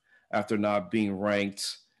 25 after not being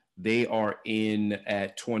ranked. They are in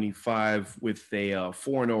at 25 with a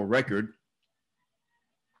 4-0 record.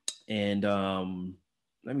 And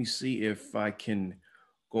let me see if I can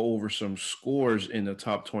go over some scores in the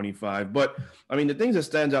top 25. But, I mean, the things that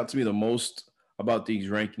stands out to me the most about these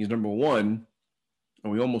rankings, number 1,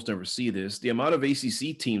 and we almost never see this, the amount of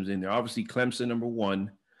ACC teams in there. Obviously, Clemson, number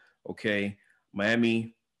 1, okay?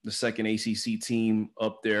 Miami, the second ACC team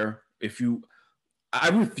up there. I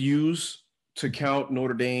refuse to count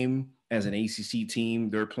Notre Dame as an ACC team.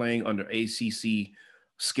 They're playing under ACC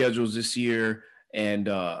schedules this year. And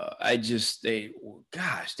gosh,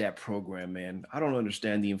 that program, man, I don't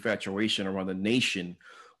understand the infatuation around the nation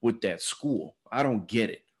with that school. I don't get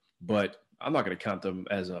it, but I'm not going to count them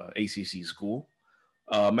as a ACC school.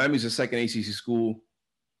 Miami's the second ACC school.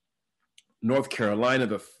 North Carolina,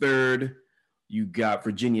 the 3rd. You got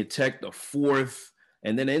Virginia Tech, the 4th.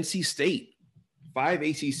 And then NC State, 5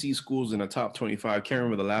 ACC schools in the top 25. Can't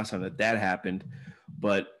remember the last time that happened,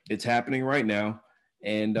 but it's happening right now.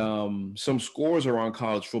 And some scores around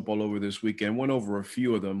college football over this weekend. Went over a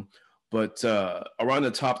few of them, but around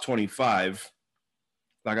the top 25,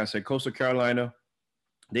 like I said, Coastal Carolina,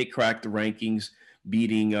 they cracked the rankings,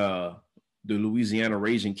 beating the Louisiana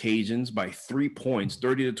Raging Cajuns by 3 points,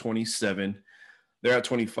 30-27. They're at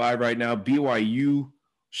 25 right now. BYU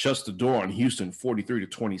shuts the door on Houston,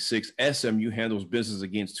 43-26. SMU handles business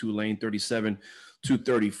against Tulane,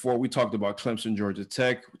 37-34. We talked about Clemson, Georgia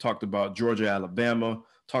Tech. We talked about Georgia, Alabama.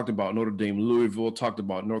 Talked about Notre Dame, Louisville. Talked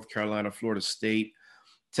about North Carolina, Florida State.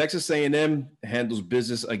 Texas A&M handles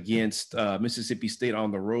business against Mississippi State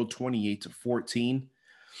on the road, 28-14.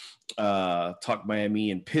 Talked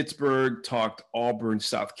Miami and Pittsburgh. Talked Auburn,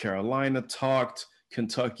 South Carolina. Talked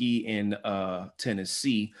Kentucky and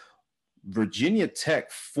Tennessee. Virginia Tech,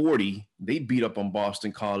 40. They beat up on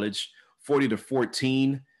Boston College,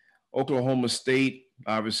 40-14. Oklahoma State,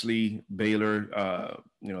 obviously, Baylor,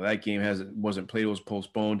 that game wasn't played. It was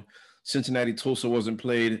postponed. Cincinnati, Tulsa wasn't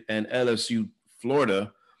played. And LSU,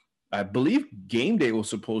 Florida, I believe game day was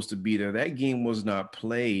supposed to be there. That game was not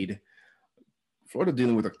played. Florida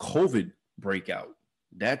dealing with a COVID breakout.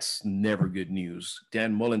 That's never good news.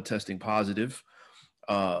 Dan Mullen testing positive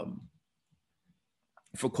for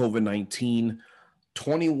COVID-19.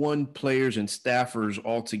 21 players and staffers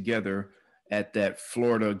altogether at that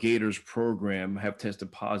Florida Gators program have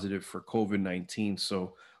tested positive for COVID-19.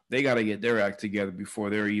 So they got to get their act together before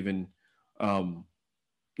they're even,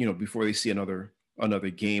 before they see another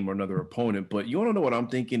game or another opponent. But you want to know what I'm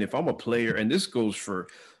thinking? If I'm a player, and this goes for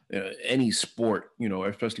any sport,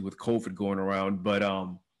 especially with COVID going around, but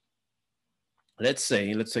let's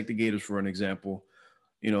take the Gators for an example.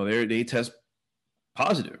 They test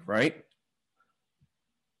positive, right?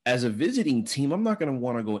 As a visiting team, I'm not going to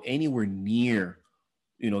want to go anywhere near,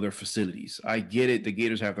 their facilities. I get it. The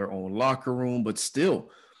Gators have their own locker room, but still,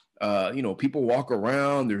 people walk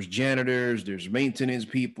around. There's janitors, there's maintenance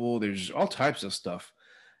people, there's all types of stuff.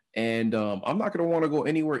 And I'm not going to want to go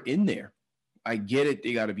anywhere in there. I get it.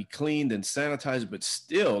 They got to be cleaned and sanitized, but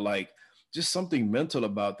still, just something mental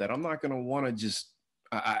about that. I'm not going to want to just,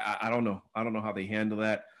 I don't know. I don't know how they handle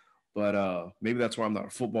that, but maybe that's why I'm not a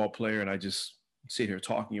football player and I just sit here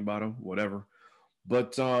talking about them, whatever.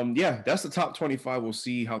 But that's the top 25. We'll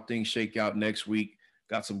see how things shake out next week.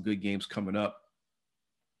 Got some good games coming up.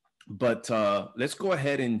 But let's go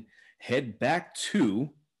ahead and head back to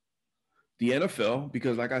the NFL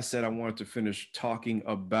because, like I said, I wanted to finish talking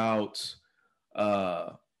about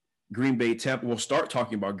Green Bay, Tampa. We'll start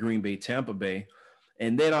talking about Green Bay, Tampa Bay,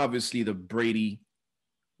 and then obviously the Brady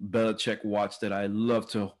Belichick watch that I love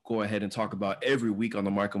to go ahead and talk about every week on the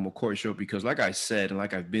Michael McCoy Show, because like I said, and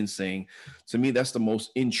like I've been saying, to me, that's the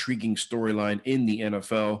most intriguing storyline in the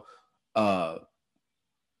NFL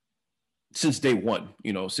since day one,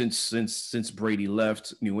 since Brady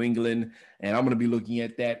left New England. And I'm going to be looking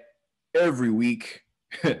at that every week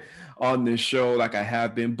on this show like I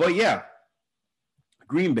have been. But yeah,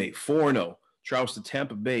 Green Bay 4-0, travels to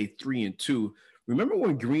Tampa Bay 3-2. Remember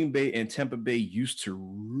when Green Bay and Tampa Bay used to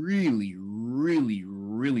really, really,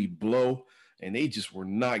 really blow, and they just were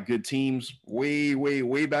not good teams way, way,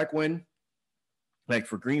 way back when? Like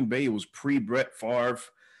for Green Bay, it was pre-Brett Favre,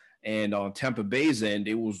 and on Tampa Bay's end,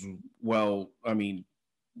 it was,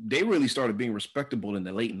 they really started being respectable in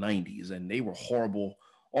the late 90s, and they were horrible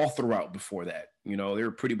all throughout before that. They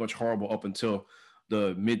were pretty much horrible up until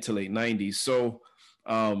the mid to late 90s. So,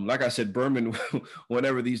 like I said, Berman,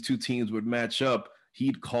 whenever these two teams would match up,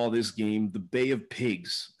 he'd call this game the Bay of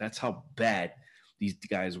Pigs. That's how bad these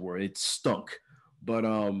guys were. It stunk. But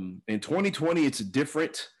in 2020, it's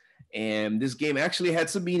different. And this game actually had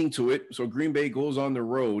some meaning to it. So Green Bay goes on the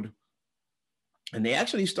road. And they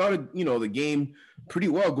actually started, the game pretty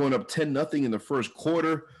well, going up 10-0 in the first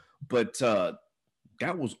quarter. But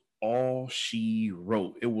that was all she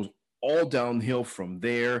wrote. It was all downhill from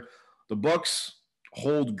there. The Bucs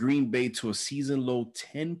hold Green Bay to a season low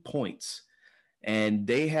 10 points, and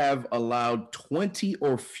they have allowed 20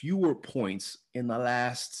 or fewer points in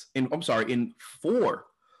 4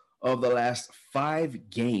 of the last 5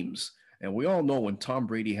 games. And we all know when Tom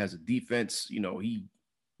Brady has a defense, he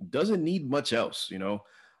doesn't need much else.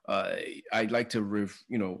 I'd like to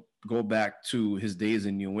go back to his days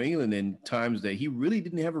in New England and times that he really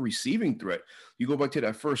didn't have a receiving threat. You go back to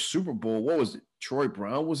that first Super Bowl, what was it? Troy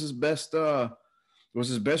Brown was his best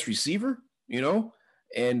receiver,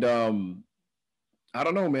 and I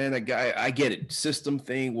don't know, man. That guy, I get it. System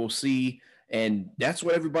thing, we'll see. And that's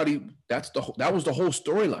what that was the whole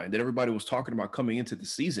storyline that everybody was talking about coming into the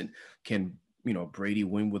season. Can, Brady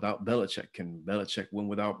win without Belichick? Can Belichick win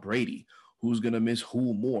without Brady? Who's going to miss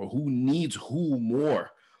who more? Who needs who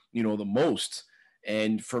more, the most?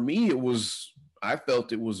 And for me, I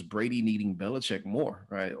felt it was Brady needing Belichick more,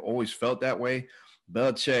 right? Always felt that way.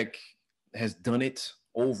 Belichick has done it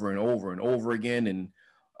over and over and over again. And,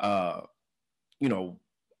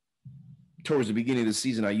 towards the beginning of the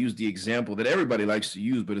season, I used the example that everybody likes to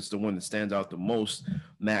use, but it's the one that stands out the most.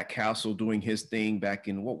 Matt Castle doing his thing back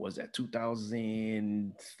in,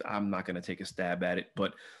 2000? I'm not going to take a stab at it,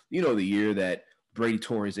 but the year that Brady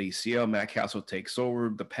tore his ACL, Matt Castle takes over.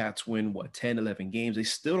 The Pats win, 10, 11 games. They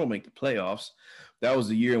still don't make the playoffs. That was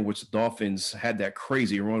the year in which the Dolphins had that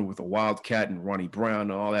crazy run with a Wildcat and Ronnie Brown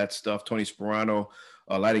and all that stuff. Tony Sperano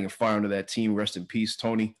lighting a fire under that team. Rest in peace,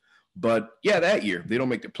 Tony. But yeah, that year they don't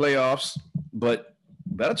make the playoffs, but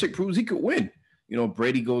Belichick proves he could win.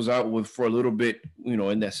 Brady goes out for a little bit,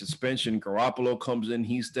 in that suspension. Garoppolo comes in,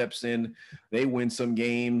 he steps in, they win some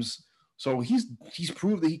games. So he's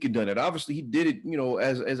proved that he could do it. Obviously, he did it,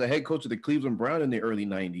 as a head coach of the Cleveland Browns in the early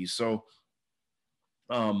 90s. So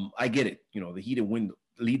I get it. That he didn't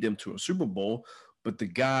lead them to a Super Bowl, but the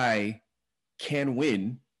guy can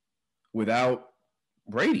win without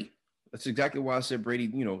Brady. That's exactly why I said Brady,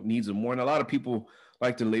 needs him more. And a lot of people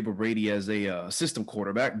like to label Brady as a system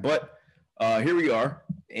quarterback, but here we are.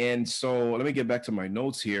 And so let me get back to my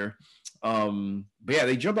notes here. But yeah,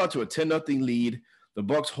 they jump out to a 10-0 lead. The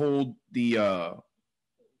Bucs hold the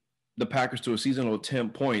Packers to a season low 10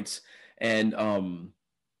 points, and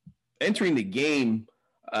entering the game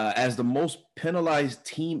as the most penalized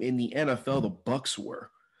team in the NFL, the Bucs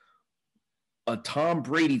were a Tom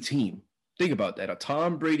Brady team. Think about that. A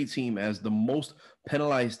Tom Brady team as the most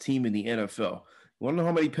penalized team in the NFL. You want to know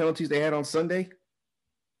how many penalties they had on Sunday?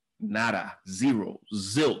 Nada, zero,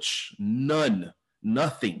 zilch, none,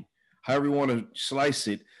 nothing. However you want to slice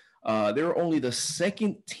it. They're only the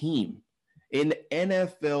second team in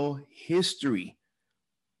NFL history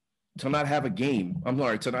to not have a game. To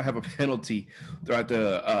not have a penalty throughout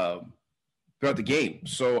the game.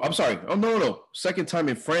 So I'm sorry. Oh, no. Second time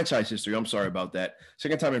in franchise history. I'm sorry about that.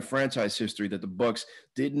 Second time in franchise history that the Bucs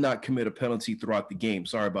did not commit a penalty throughout the game.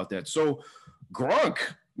 Sorry about that. So Gronk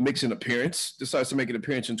makes an appearance, decides to make an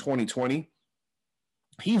appearance in 2020.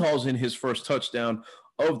 He hauls in his first touchdown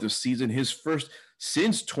of the season, his first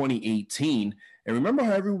since 2018. And remember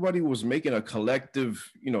how everybody was making a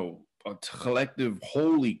collective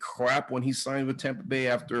holy crap when he signed with Tampa Bay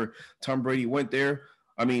after Tom Brady went there?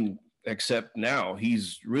 Except now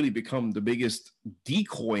he's really become the biggest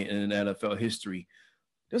decoy in NFL history.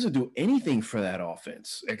 Doesn't do anything for that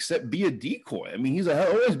offense except be a decoy. He's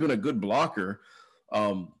always been a good blocker.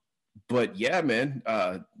 But yeah, man,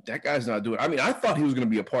 that guy's not doing. I mean, I thought he was going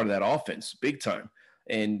to be a part of that offense big time,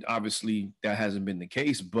 and obviously that hasn't been the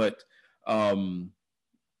case. But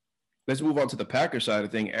let's move on to the Packers side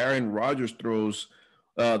of thing. Aaron Rodgers throws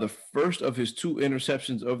the first of his 2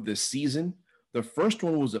 interceptions of the season. The first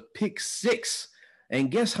one was a pick 6. And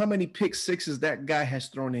guess how many pick 6s that guy has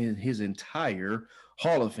thrown in his entire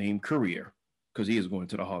Hall of Fame career? Because he is going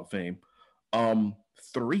to the Hall of Fame.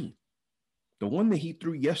 3. The one that he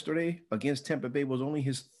threw yesterday against Tampa Bay was only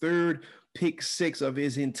his 3rd pick 6 of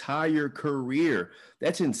his entire career.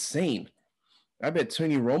 That's insane. I bet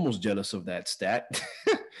Tony Romo's jealous of that stat.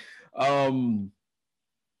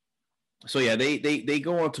 So yeah, they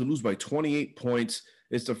go on to lose by 28 points.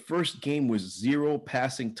 It's the first game with 0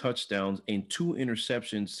 passing touchdowns and 2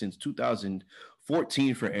 interceptions since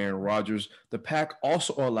 2014 for Aaron Rodgers. The Pack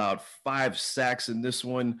also allowed 5 sacks in this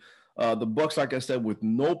one. The Bucs, like I said, with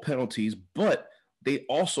no penalties, but they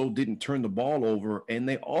also didn't turn the ball over, and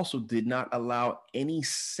they also did not allow any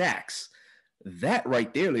sacks. That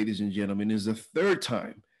right there, ladies and gentlemen, is the 3rd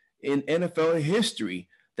time in NFL history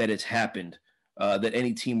that it's happened, that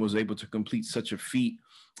any team was able to complete such a feat.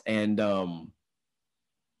 And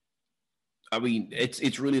I mean,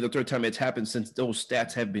 it's really the 3rd time it's happened since those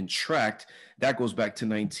stats have been tracked. That goes back to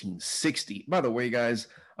 1960. By the way, guys,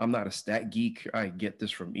 I'm not a stat geek. I get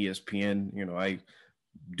this from ESPN. You know, I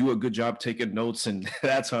do a good job taking notes, and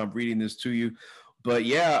that's how I'm reading this to you. But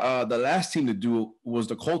yeah, the last team to do it was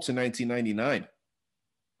the Colts in 1999.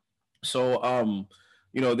 So,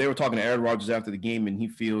 you know, they were talking to Aaron Rodgers after the game, and he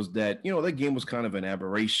feels that, you know, that game was kind of an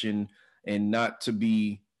aberration and not to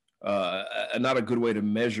be not a good way to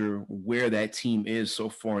measure where that team is so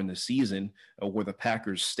far in the season, where the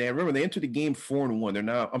Packers stand. Remember, they entered the game 4-1. They're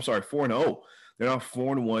now, 4-0. They're now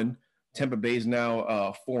 4-1. Tampa Bay is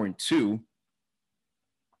now 4-2.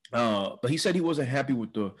 But he said he wasn't happy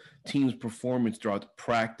with the team's performance throughout the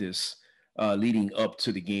practice leading up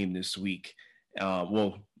to the game this week.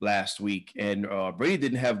 Last week. And Brady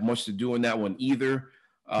didn't have much to do in that one either.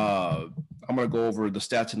 I'm going to go over the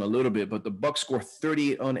stats in a little bit, but the Bucs scored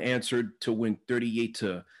 38 unanswered to win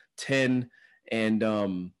 38-10.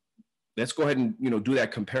 And let's go ahead and, you know, do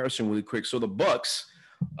that comparison really quick. So the Bucs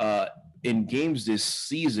in games this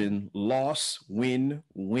season, loss, win,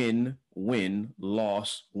 win, win,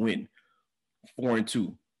 loss, win.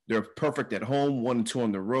 4-2. They're perfect at home, 1-2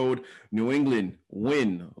 on the road. New England,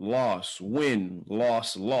 win, loss,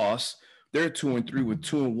 loss. They're 2-3 with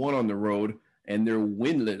 2-1 on the road, and they're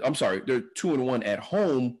winless. I'm sorry, they're 2-1 at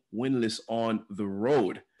home, winless on the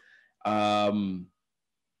road.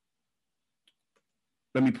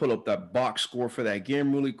 Let me pull up that box score for that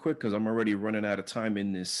game really quick because I'm already running out of time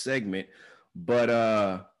in this segment.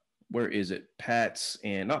 But where is it? Pats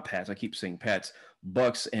and not Pats. I keep saying Pats.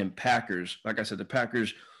 Bucs and Packers. Like I said, the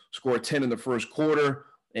Packers scored 10 in the first quarter,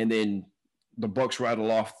 and then the Bucs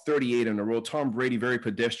rattle off 38 in a row. Tom Brady, very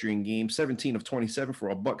pedestrian game, 17 of 27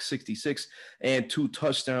 for $166 and 2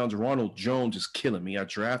 touchdowns. Ronald Jones is killing me. I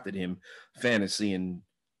drafted him fantasy, and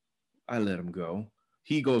I let him go.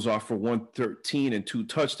 He goes off for 113 and 2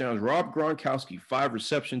 touchdowns. Rob Gronkowski, 5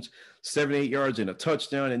 receptions, 78 yards and a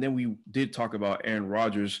touchdown. And then we did talk about Aaron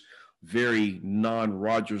Rodgers, very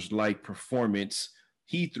non-Rodgers-like performance.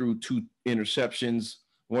 He threw 2 interceptions,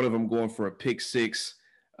 one of them going for a pick 6.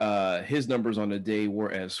 His numbers on the day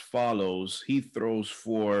were as follows. He throws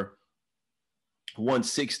for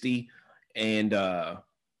 160 and on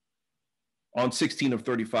 16 of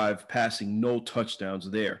 35 passing, no touchdowns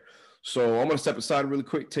there. So I'm going to step aside really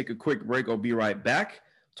quick, take a quick break. I'll be right back.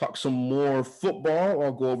 Talk some more football.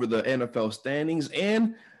 I'll go over the NFL standings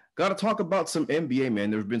and got to talk about some NBA, man.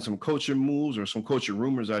 There's been some coaching moves or some coaching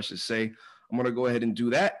rumors, I should say. I'm going to go ahead and do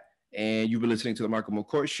that. And you've been listening to the Michael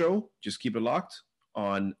McCoy Show. Just keep it locked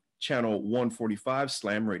on channel 145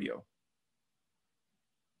 Slam Radio.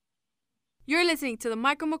 You're listening to the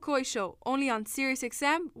Michael McCoy Show, only on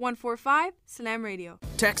SiriusXM 145 Slam Radio.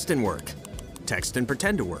 Text and work. Text and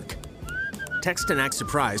pretend to work. Text and act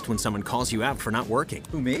surprised when someone calls you out for not working.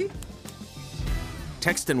 Who, me?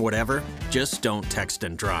 Text and whatever, just don't text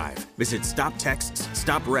and drive. Visit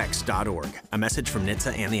StopTextsStopWrecks.org. A message from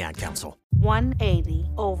NHTSA and the Ad Council.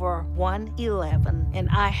 180 over 111, and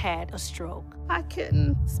I had a stroke. I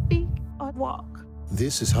couldn't speak or walk.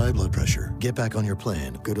 This is high blood pressure. Get back on your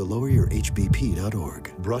plan. Go to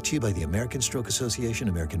loweryourhbp.org. Brought to you by the American Stroke Association,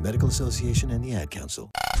 American Medical Association, and the Ad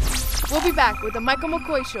Council. We'll be back with the Michael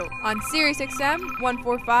McCoy Show on SiriusXM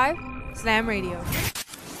 145 Slam Radio.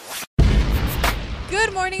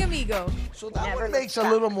 Good morning, amigo. So that one makes a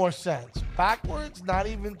little more sense. Backwards, not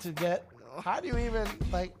even to get. How do you even,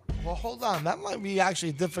 like, Well, hold on. That might be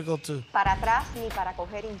actually difficult to... Para atrás ni para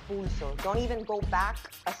coger impulso. Don't even go back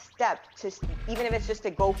a step, even if it's just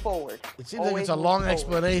to go forward. It seems like it's a long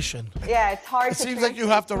explanation. Yeah, it's hard to... It seems like you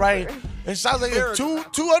have to write... It sounds like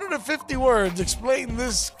 250 words. Explain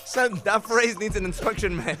this sentence. That phrase needs an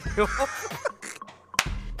instruction manual.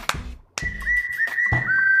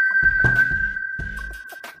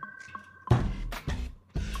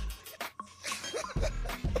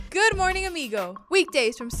 Good Morning Amigo.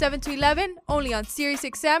 Weekdays from 7 to 11, only on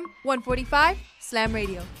SiriusXM 145 Slam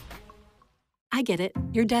Radio. I get it.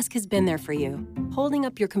 Your desk has been there for you, holding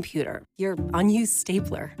up your computer, your unused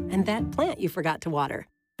stapler, and that plant you forgot to water.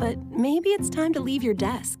 But maybe it's time to leave your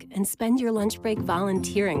desk and spend your lunch break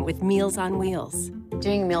volunteering with Meals on Wheels.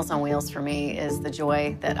 Doing Meals on Wheels for me is the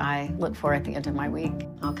joy that I look for at the end of my week.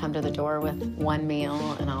 I'll come to the door with one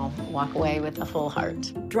meal and I'll walk away with a full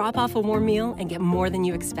heart. Drop off a warm meal and get more than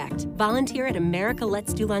you expect. Volunteer at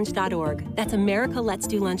americaletsdolunch.org. That's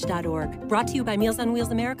americaletsdolunch.org. Brought to you by Meals on Wheels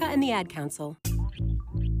America and the Ad Council.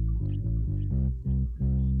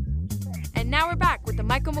 And now we're back with the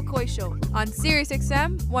Michael McCoy Show on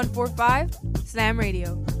SiriusXM 145 Slam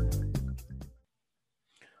Radio.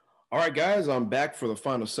 All right, guys, I'm back for the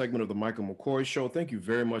final segment of the Michael McCoy Show. Thank you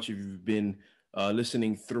very much if you've been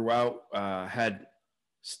listening throughout. Had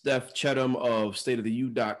Steph Chedham of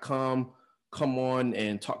stateoftheu.com come on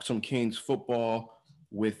and talk some Canes football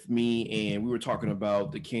with me, and we were talking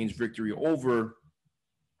about the Canes' victory over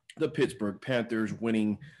the Pittsburgh Panthers,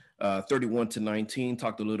 winning 31-19.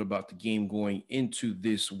 Talked a little about the game going into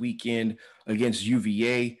this weekend against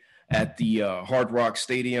UVA at the Hard Rock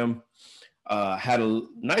Stadium. Had a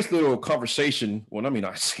nice little conversation. Well, I mean,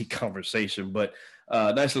 I say conversation, but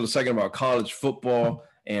nice little segment about college football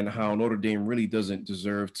and how Notre Dame really doesn't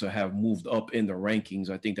deserve to have moved up in the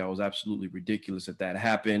rankings. I think that was absolutely ridiculous that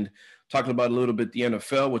happened. Talking about a little bit the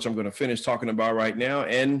NFL, which I'm going to finish talking about right now,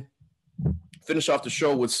 and finish off the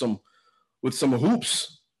show with some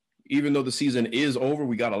hoops. Even though the season is over,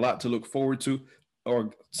 we got a lot to look forward to,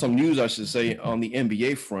 or some news, I should say, on the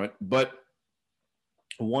NBA front. But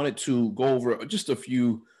I wanted to go over just a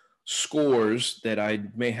few scores that I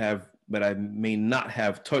may not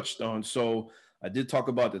have touched on. So I did talk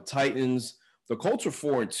about the Titans. The Colts are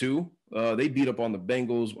 4-2. They beat up on the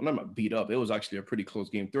Bengals. Well, not beat up. It was actually a pretty close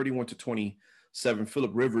game, 31-27.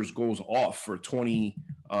 Phillip Rivers goes off for 20.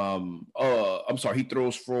 He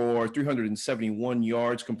throws for 371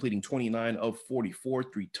 yards, completing 29 of 44,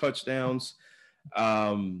 3 touchdowns.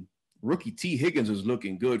 Rookie T. Higgins is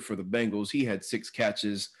looking good for the Bengals. He had 6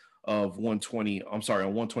 catches of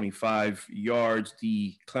 125 yards.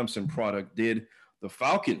 The Clemson product did. The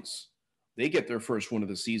Falcons, they get their first win of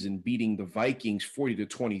the season, beating the Vikings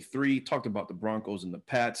 40-23. Talked about the Broncos and the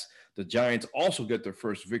Pats. The Giants also get their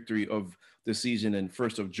first victory of the season and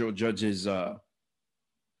first of Joe Judge's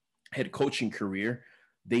head coaching career.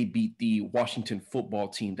 They beat the Washington football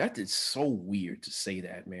team. That is so weird to say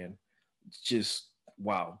that, man. It's just,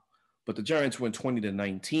 wow. But the Giants win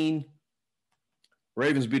 20-19.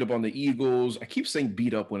 Ravens beat up on the Eagles. I keep saying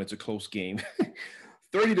beat up when it's a close game.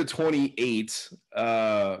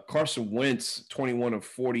 30-28. Carson Wentz, 21 of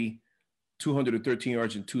 40, 213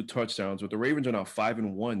 yards and 2 touchdowns. But the Ravens are now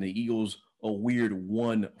 5-1. The Eagles, a weird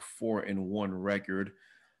 1-4-1 record.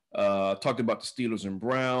 Talked about the Steelers and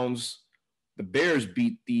Browns. The Bears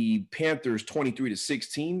beat the Panthers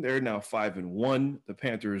 23-16. They're now 5-1. The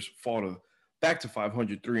Panthers fall back to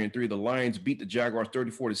 500, 3-3. The Lions beat the Jaguars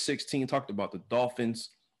 34-16. Talked about the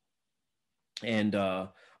Dolphins. And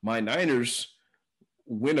my Niners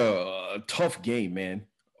win a tough game, man.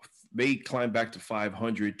 They climb back to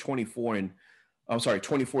 500,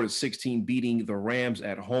 24-16, beating the Rams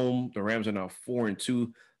at home. The Rams are now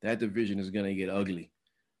 4-2. That division is going to get ugly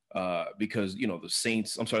because, the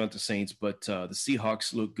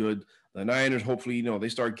Seahawks look good. The Niners, hopefully, they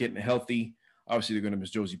start getting healthy. Obviously, they're going to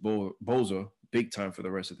miss Josie Boza big time for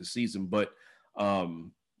the rest of the season. But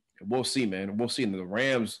we'll see, man. We'll see. And the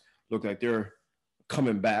Rams look like they're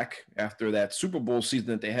coming back after that Super Bowl season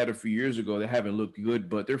that they had a few years ago. They haven't looked good,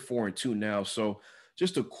 but they're 4-2 now. So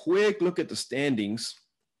just a quick look at the standings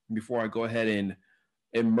before I go ahead and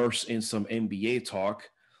immerse in some NBA talk.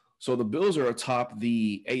 So the Bills are atop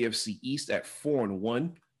the AFC East at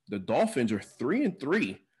 4-1. The Dolphins are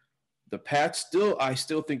 3-3. The Pats I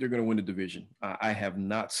still think they're going to win the division. I have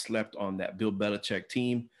not slept on that Bill Belichick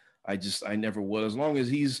team. I never will. As long as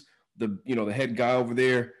he's the head guy over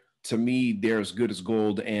there, to me, they're as good as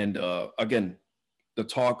gold. And again, the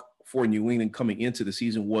talk for New England coming into the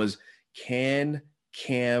season was, can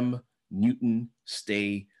Cam Newton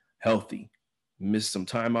stay healthy? Missed some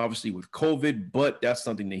time, obviously, with COVID, but that's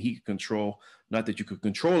something that he can control. Not that you could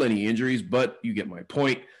control any injuries, but you get my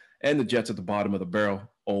point. And the Jets at the bottom of the barrel,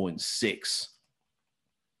 0-6.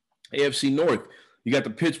 AFC North, you got the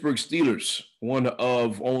Pittsburgh Steelers, one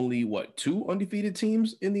of only, 2 undefeated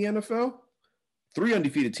teams in the NFL? 3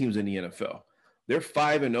 undefeated teams in the NFL. They're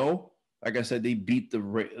 5-0. Like I said, they beat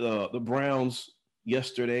the Browns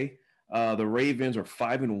yesterday. The Ravens are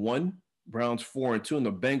 5-1. Browns 4-2, and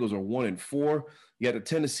the Bengals are 1-4. You got the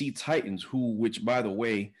Tennessee Titans, which by the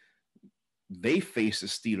way, they face the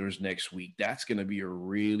Steelers next week. That's going to be a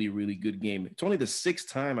really, really good game. It's only the 6th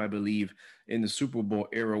time, I believe, in the Super Bowl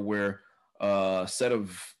era where a set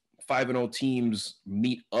of 5-0 teams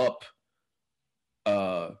meet up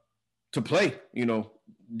to play,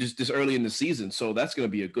 just this early in the season. So that's going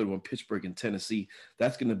to be a good one. Pittsburgh and Tennessee.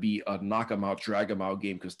 That's going to be a knock them out, drag them out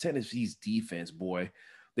game because Tennessee's defense, boy,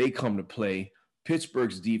 they come to play.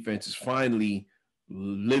 Pittsburgh's defense is finally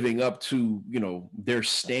living up to, their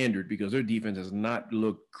standard because their defense has not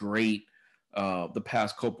looked great the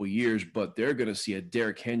past couple of years, but they're going to see a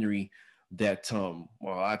Derrick Henry that,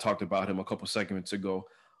 I talked about him a couple segments ago.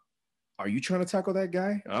 Are you trying to tackle that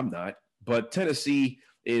guy? I'm not. But Tennessee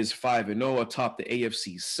is 5-0 atop the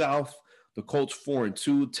AFC South. The Colts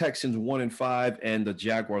 4-2, Texans 1-5, and the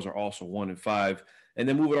Jaguars are also 1-5. And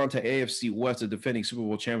then moving on to AFC West, the defending Super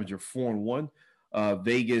Bowl champions are 4-1.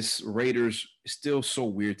 Vegas Raiders, still so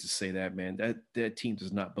weird to say that, man. That team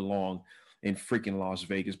does not belong in freaking Las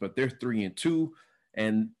Vegas, but they're 3-2,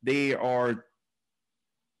 and they're on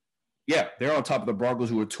top of the Broncos,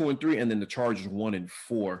 who are 2-3, and then the Chargers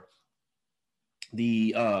 1-4.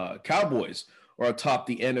 The Cowboys are atop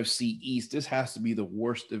the NFC East. This has to be the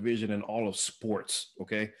worst division in all of sports,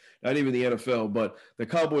 okay? Not even the NFL, but the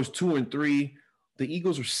Cowboys 2-3. The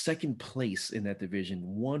Eagles are second place in that division,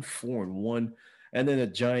 1-4-1. And then the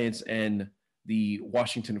Giants and the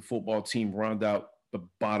Washington football team round out the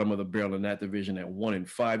bottom of the barrel in that division at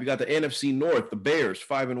 1-5. You got the NFC North, the Bears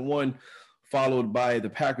 5-1, followed by the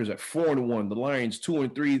Packers at 4-1, the Lions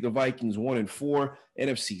 2-3, the Vikings 1-4,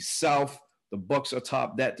 NFC South, the Bucs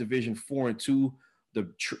atop that division 4-2.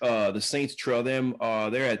 The Saints trail them.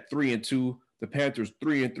 They're at 3-2. The Panthers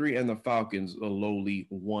 3-3, and the Falcons a lowly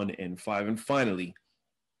 1-5. And finally,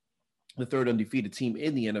 the third undefeated team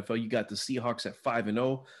in the NFL, you got the Seahawks at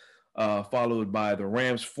 5-0, followed by the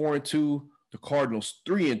Rams 4-2, the Cardinals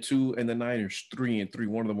 3-2, and the Niners 3-3.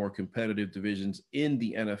 One of the more competitive divisions in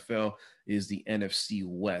the NFL is the NFC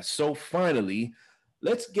West. So finally,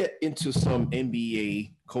 let's get into some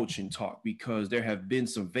NBA coaching talk because there have been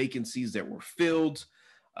some vacancies that were filled.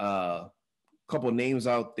 Couple of names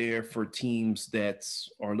out there for teams that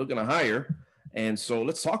are looking to hire. And so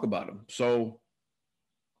let's talk about them. So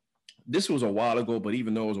this was a while ago, but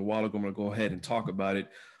even though it was a while ago, I'm going to go ahead and talk about it.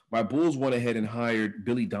 My Bulls went ahead and hired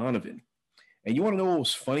Billy Donovan. And you want to know what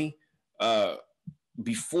was funny?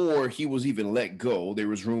 Before he was even let go, there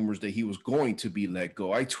was rumors that he was going to be let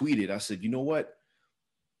go. I tweeted, I said, you know what?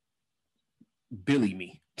 Billy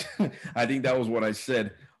me. I think that was what I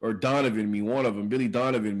said, or Donovan me, one of them, Billy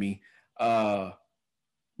Donovan me.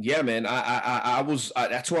 Yeah, man, I was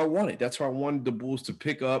that's who I wanted. That's who I wanted the Bulls to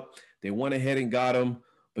pick up. They went ahead and got him.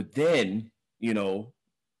 But then,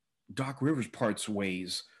 Doc Rivers parts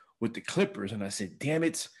ways with the Clippers. And I said, damn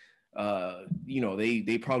it.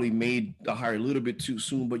 They probably made the hire a little bit too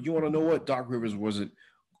soon. But you want to know what? Doc Rivers wasn't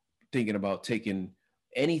thinking about taking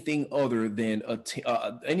anything other than a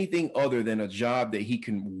job that he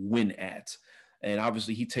can win at. And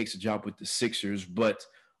obviously he takes a job with the Sixers, but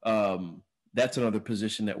that's another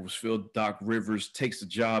position that was filled. Doc Rivers takes the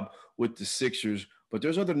job with the Sixers, but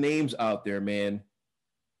there's other names out there, man.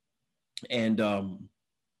 And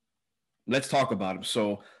let's talk about him.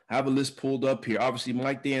 So I have a list pulled up here. Obviously,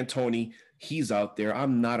 Mike D'Antoni, he's out there.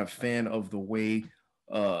 I'm not a fan of the way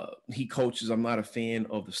he coaches. I'm not a fan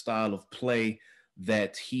of the style of play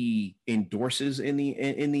that he endorses in the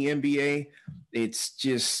NBA. It's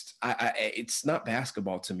just, it's not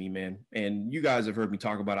basketball to me, man. And you guys have heard me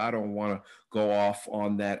talk about it. I don't want to go off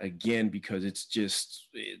on that again because it's just,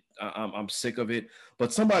 I'm sick of it.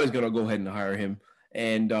 But somebody's going to go ahead and hire him.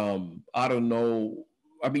 And I don't know.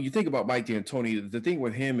 I mean, you think about Mike D'Antoni, the thing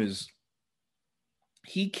with him is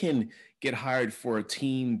he can get hired for a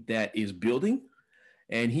team that is building,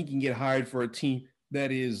 and he can get hired for a team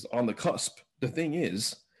that is on the cusp. The thing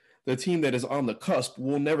is, the team that is on the cusp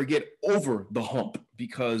will never get over the hump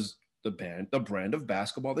because the brand of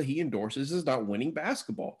basketball that he endorses is not winning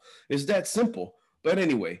basketball. It's that simple. But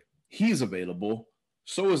anyway, he's available.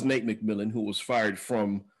 So is Nate McMillan, who was fired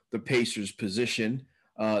from the Pacers position.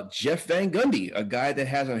 Jeff Van Gundy, a guy that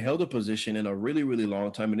hasn't held a position in a really, really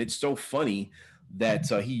long time. And it's so funny that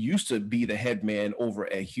he used to be the head man over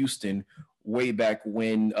at Houston way back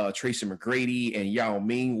when Tracy McGrady and Yao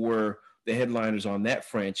Ming were the headliners on that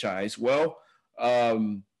franchise. Well,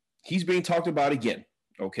 he's being talked about again,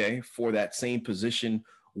 okay, for that same position.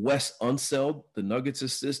 Wes Unseld, the Nuggets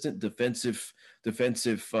assistant, defensive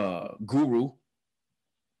guru.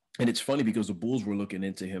 And it's funny because the Bulls were looking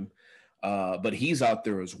into him, but he's out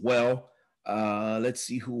there as well. Let's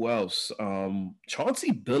see who else.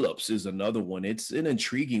 Chauncey Billups is another one. It's an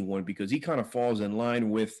intriguing one because he kind of falls in line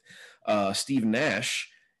with Steve Nash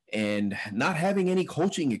and not having any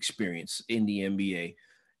coaching experience in the NBA.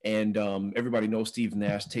 And everybody knows Steve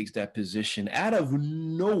Nash takes that position out of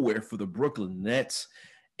nowhere for the Brooklyn Nets.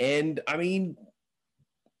 And I mean,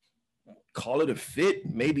 call it a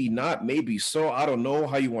fit, maybe not, maybe so. I don't know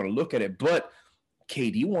how you want to look at it, but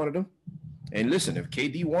KD wanted him. And listen, if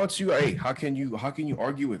KD wants you, hey, how can you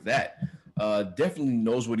argue with that? Definitely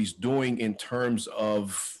knows what he's doing in terms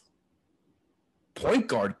of point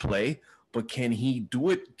guard play, but can he do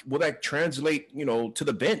it? Will that translate, to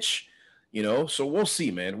the bench? So we'll see,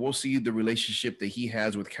 man. We'll see the relationship that he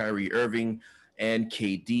has with Kyrie Irving and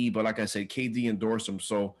KD. But like I said, KD endorsed him.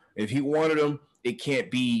 So if he wanted him, it can't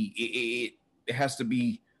be. It has to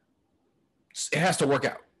be. It has to work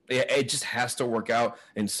out. It just has to work out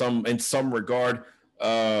in some regard.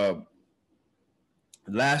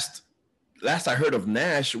 Last I heard of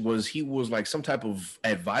Nash was he was like some type of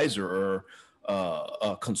advisor or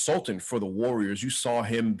a consultant for the Warriors. You saw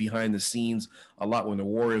him behind the scenes a lot when the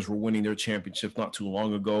Warriors were winning their championship not too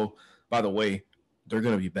long ago. By the way, they're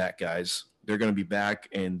going to be back, guys. They're going to be back,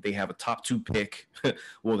 and they have a top 2 pick.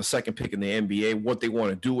 Well, the second pick in the NBA. What they want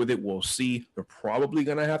to do with it, we'll see. They're probably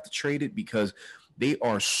going to have to trade it because they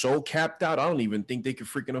are so capped out. I don't even think they can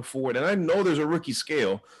freaking afford. And I know there's a rookie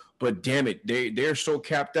scale, but damn it, they're so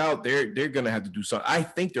capped out. They're going to have to do something. I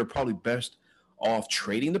think they're probably best off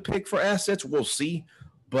trading the pick for assets. We'll see.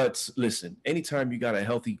 But listen, anytime you got a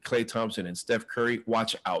healthy Klay Thompson and Steph Curry,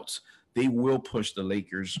 watch out. They will push the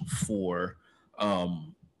Lakers for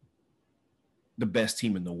the best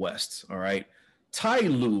team in the West. All right. Ty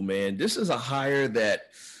Lue, man, this is a hire that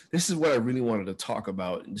this is what I really wanted to talk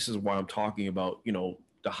about. And this is why I'm talking about, the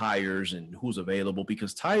hires and who's available,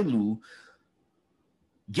 because Ty Lue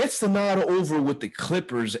gets the nod over with the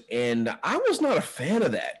Clippers. And I was not a fan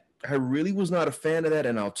of that. I really was not a fan of that.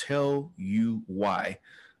 And I'll tell you why.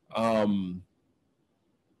 Why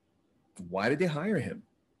did they hire him?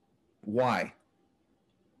 Why?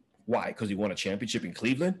 Because he won a championship in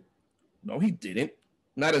Cleveland? No, he didn't.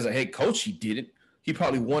 Not as a head coach, he didn't. He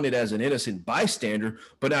probably won it as an innocent bystander,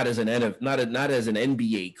 but not as an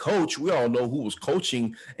NBA coach. We all know who was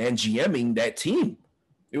coaching and GMing that team.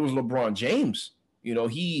 It was LeBron James.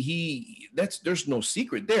 There's no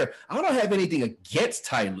secret there. I don't have anything against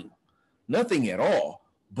Ty Lue, nothing at all.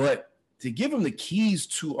 But to give him the keys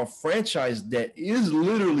to a franchise that is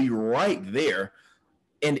literally right there,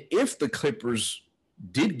 and if the Clippers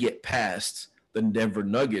did get past the Denver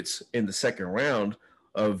Nuggets in the second round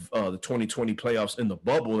of the 2020 playoffs in the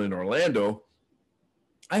bubble in Orlando,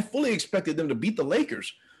 I fully expected them to beat the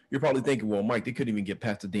Lakers. You're probably thinking, well, Mike, they couldn't even get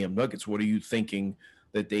past the damn Nuggets. What are you thinking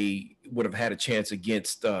that they would have had a chance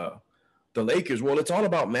against the Lakers? Well, it's all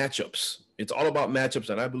about matchups. It's all about matchups,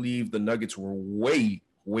 and I believe the Nuggets were way,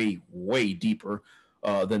 way, way deeper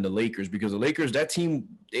than the Lakers, because the Lakers, that team,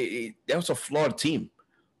 that was a flawed team.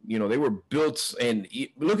 They were built, and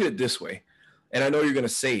look at it this way. And I know you're going to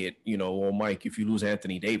say it, well, Mike, if you lose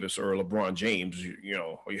Anthony Davis or LeBron James,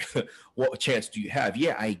 what chance do you have?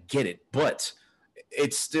 Yeah, I get it. But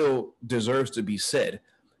it still deserves to be said.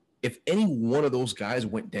 If any one of those guys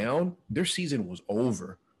went down, their season was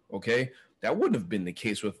over, okay? That wouldn't have been the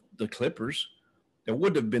case with the Clippers. That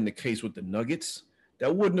wouldn't have been the case with the Nuggets.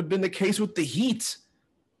 That wouldn't have been the case with the Heat,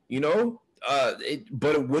 but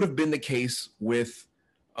it would have been the case with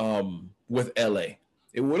LA.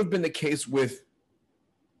 It would have been the case with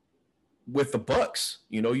the Bucks.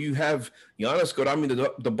 You have Giannis go. I mean,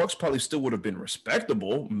 the Bucks probably still would have been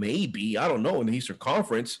respectable, maybe. I don't know, in the Eastern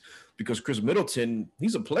Conference, because Chris Middleton,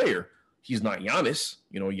 he's a player. He's not Giannis.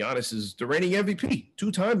 Giannis is the reigning MVP,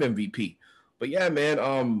 2-time MVP. But yeah, man,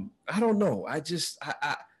 I don't know. I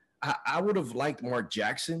would have liked Mark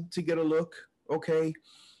Jackson to get a look. Okay.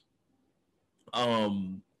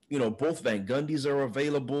 Both Van Gundys are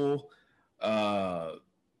available. I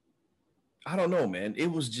don't know, man.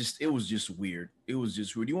 It was just weird. It was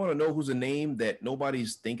just weird. You want to know who's a name that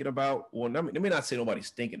nobody's thinking about? Well, let me not say nobody's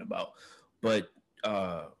thinking about, but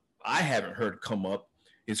I haven't heard come up.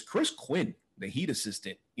 It's Chris Quinn, the Heat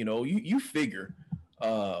assistant. You figure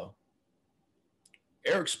Eric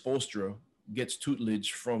Spoelstra gets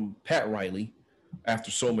tutelage from Pat Riley.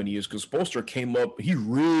 after so many years, because Spoelstra he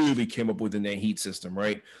really came up within that Heat system,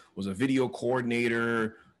 right? Was a video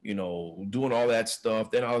coordinator, doing all that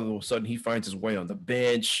stuff. Then all of a sudden he finds his way on the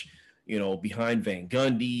bench, behind Van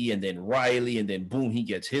Gundy and then Riley, and then boom, he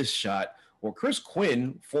gets his shot. Well, Chris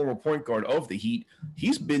Quinn, former point guard of the Heat,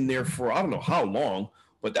 he's been there for I don't know how long,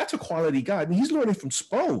 but that's a quality guy. I mean, he's learning from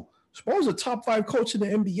Spo. Spo's a top 5 coach in the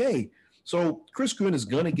NBA. So Chris Quinn is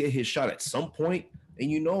going to get his shot at some point. And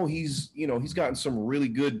he's gotten some really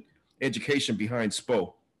good education behind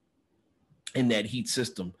Spo in that Heat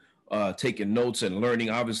system, taking notes and learning,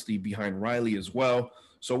 obviously, behind Riley as well.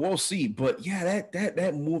 So we'll see. But yeah,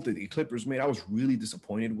 that move that the Clippers made, I was really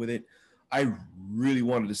disappointed with it. I really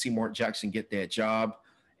wanted to see Mark Jackson get that job.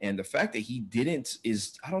 And the fact that he didn't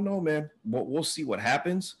is, I don't know, man. We'll see what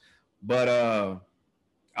happens. But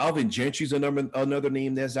Alvin Gentry's another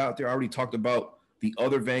name that's out there. I already talked about the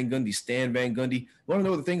other Van Gundy, Stan Van Gundy. You want to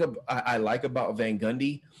know the thing I like about Van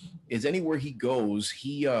Gundy is anywhere he goes,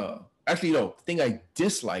 the thing I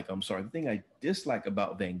dislike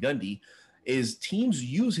about Van Gundy is teams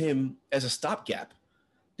use him as a stopgap.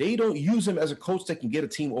 They don't use him as a coach that can get a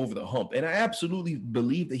team over the hump. And I absolutely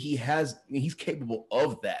believe that he's capable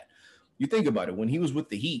of that. You think about it. When he was with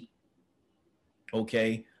the Heat,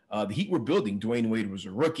 okay, the Heat were building. Dwayne Wade was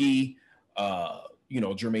a rookie.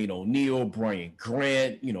 Jermaine O'Neal, Brian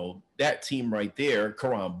Grant, that team right there.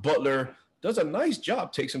 Caron Butler does a nice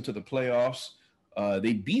job, takes them to the playoffs.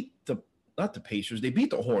 They beat not the Pacers, they beat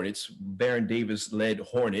the Hornets, Baron Davis-led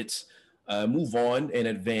Hornets, move on and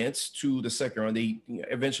advance to the second round. They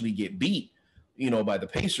eventually get beat, by the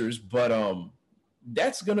Pacers, but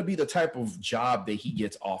that's going to be the type of job that he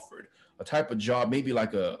gets offered, a type of job, maybe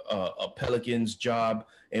like a Pelicans job,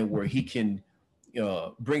 and where he can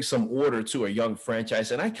bring some order to a young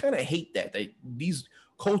franchise. And I kind of hate that these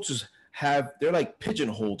coaches they're like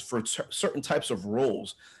pigeonholed for certain types of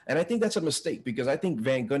roles. And I think that's a mistake, because I think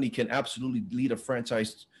Van Gundy can absolutely lead a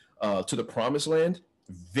franchise to the promised land.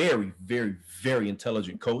 Very, very, very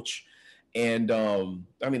intelligent coach. And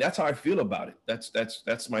that's how I feel about it.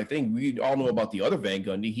 That's my thing. We all know about the other Van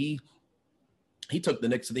Gundy. He took the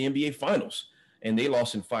Knicks to the NBA Finals, and they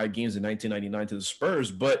lost in 5 games in 1999 to the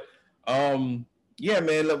Spurs. But yeah,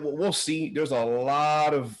 man, we'll see. There's a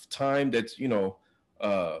lot of time that's,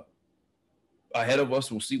 ahead of us.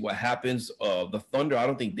 We'll see what happens. The Thunder, I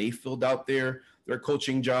don't think they filled out their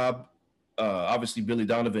coaching job. Obviously, Billy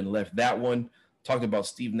Donovan left that one. Talked about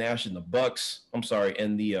Steve Nash and the Bucks. I'm sorry,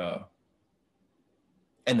 and the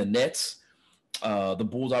Nets. The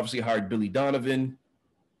Bulls obviously hired Billy Donovan.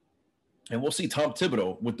 And we'll see Tom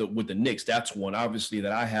Thibodeau with the Knicks. That's one, obviously,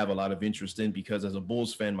 that I have a lot of interest in, because as a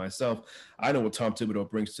Bulls fan myself, I know what Tom Thibodeau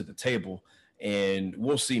brings to the table. And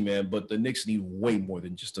we'll see, man. But the Knicks need way more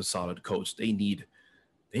than just a solid coach. They need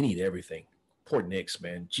everything. Poor Knicks,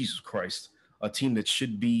 man. Jesus Christ. A team that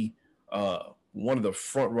should be one of the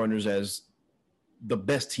front runners as the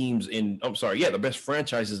best the best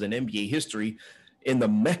franchises in NBA history, in the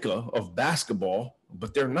mecca of basketball,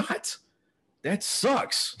 but they're not. That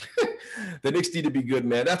sucks. The Knicks need to be good,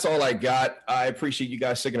 man. That's all I got. I appreciate you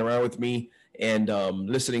guys sticking around with me and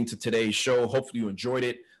listening to today's show. Hopefully you enjoyed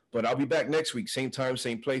it. But I'll be back next week, same time,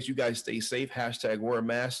 same place. You guys stay safe. # wear a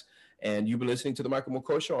mask. And you've been listening to the Michael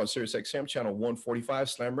McCoy Show on SiriusXM channel 145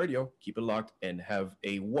 Slam Radio. Keep it locked and have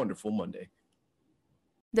a wonderful Monday.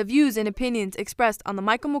 The views and opinions expressed on the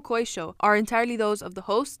Michael McCoy Show are entirely those of the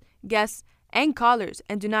host, guests, and callers,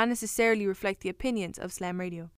 and do not necessarily reflect the opinions of Slam Radio.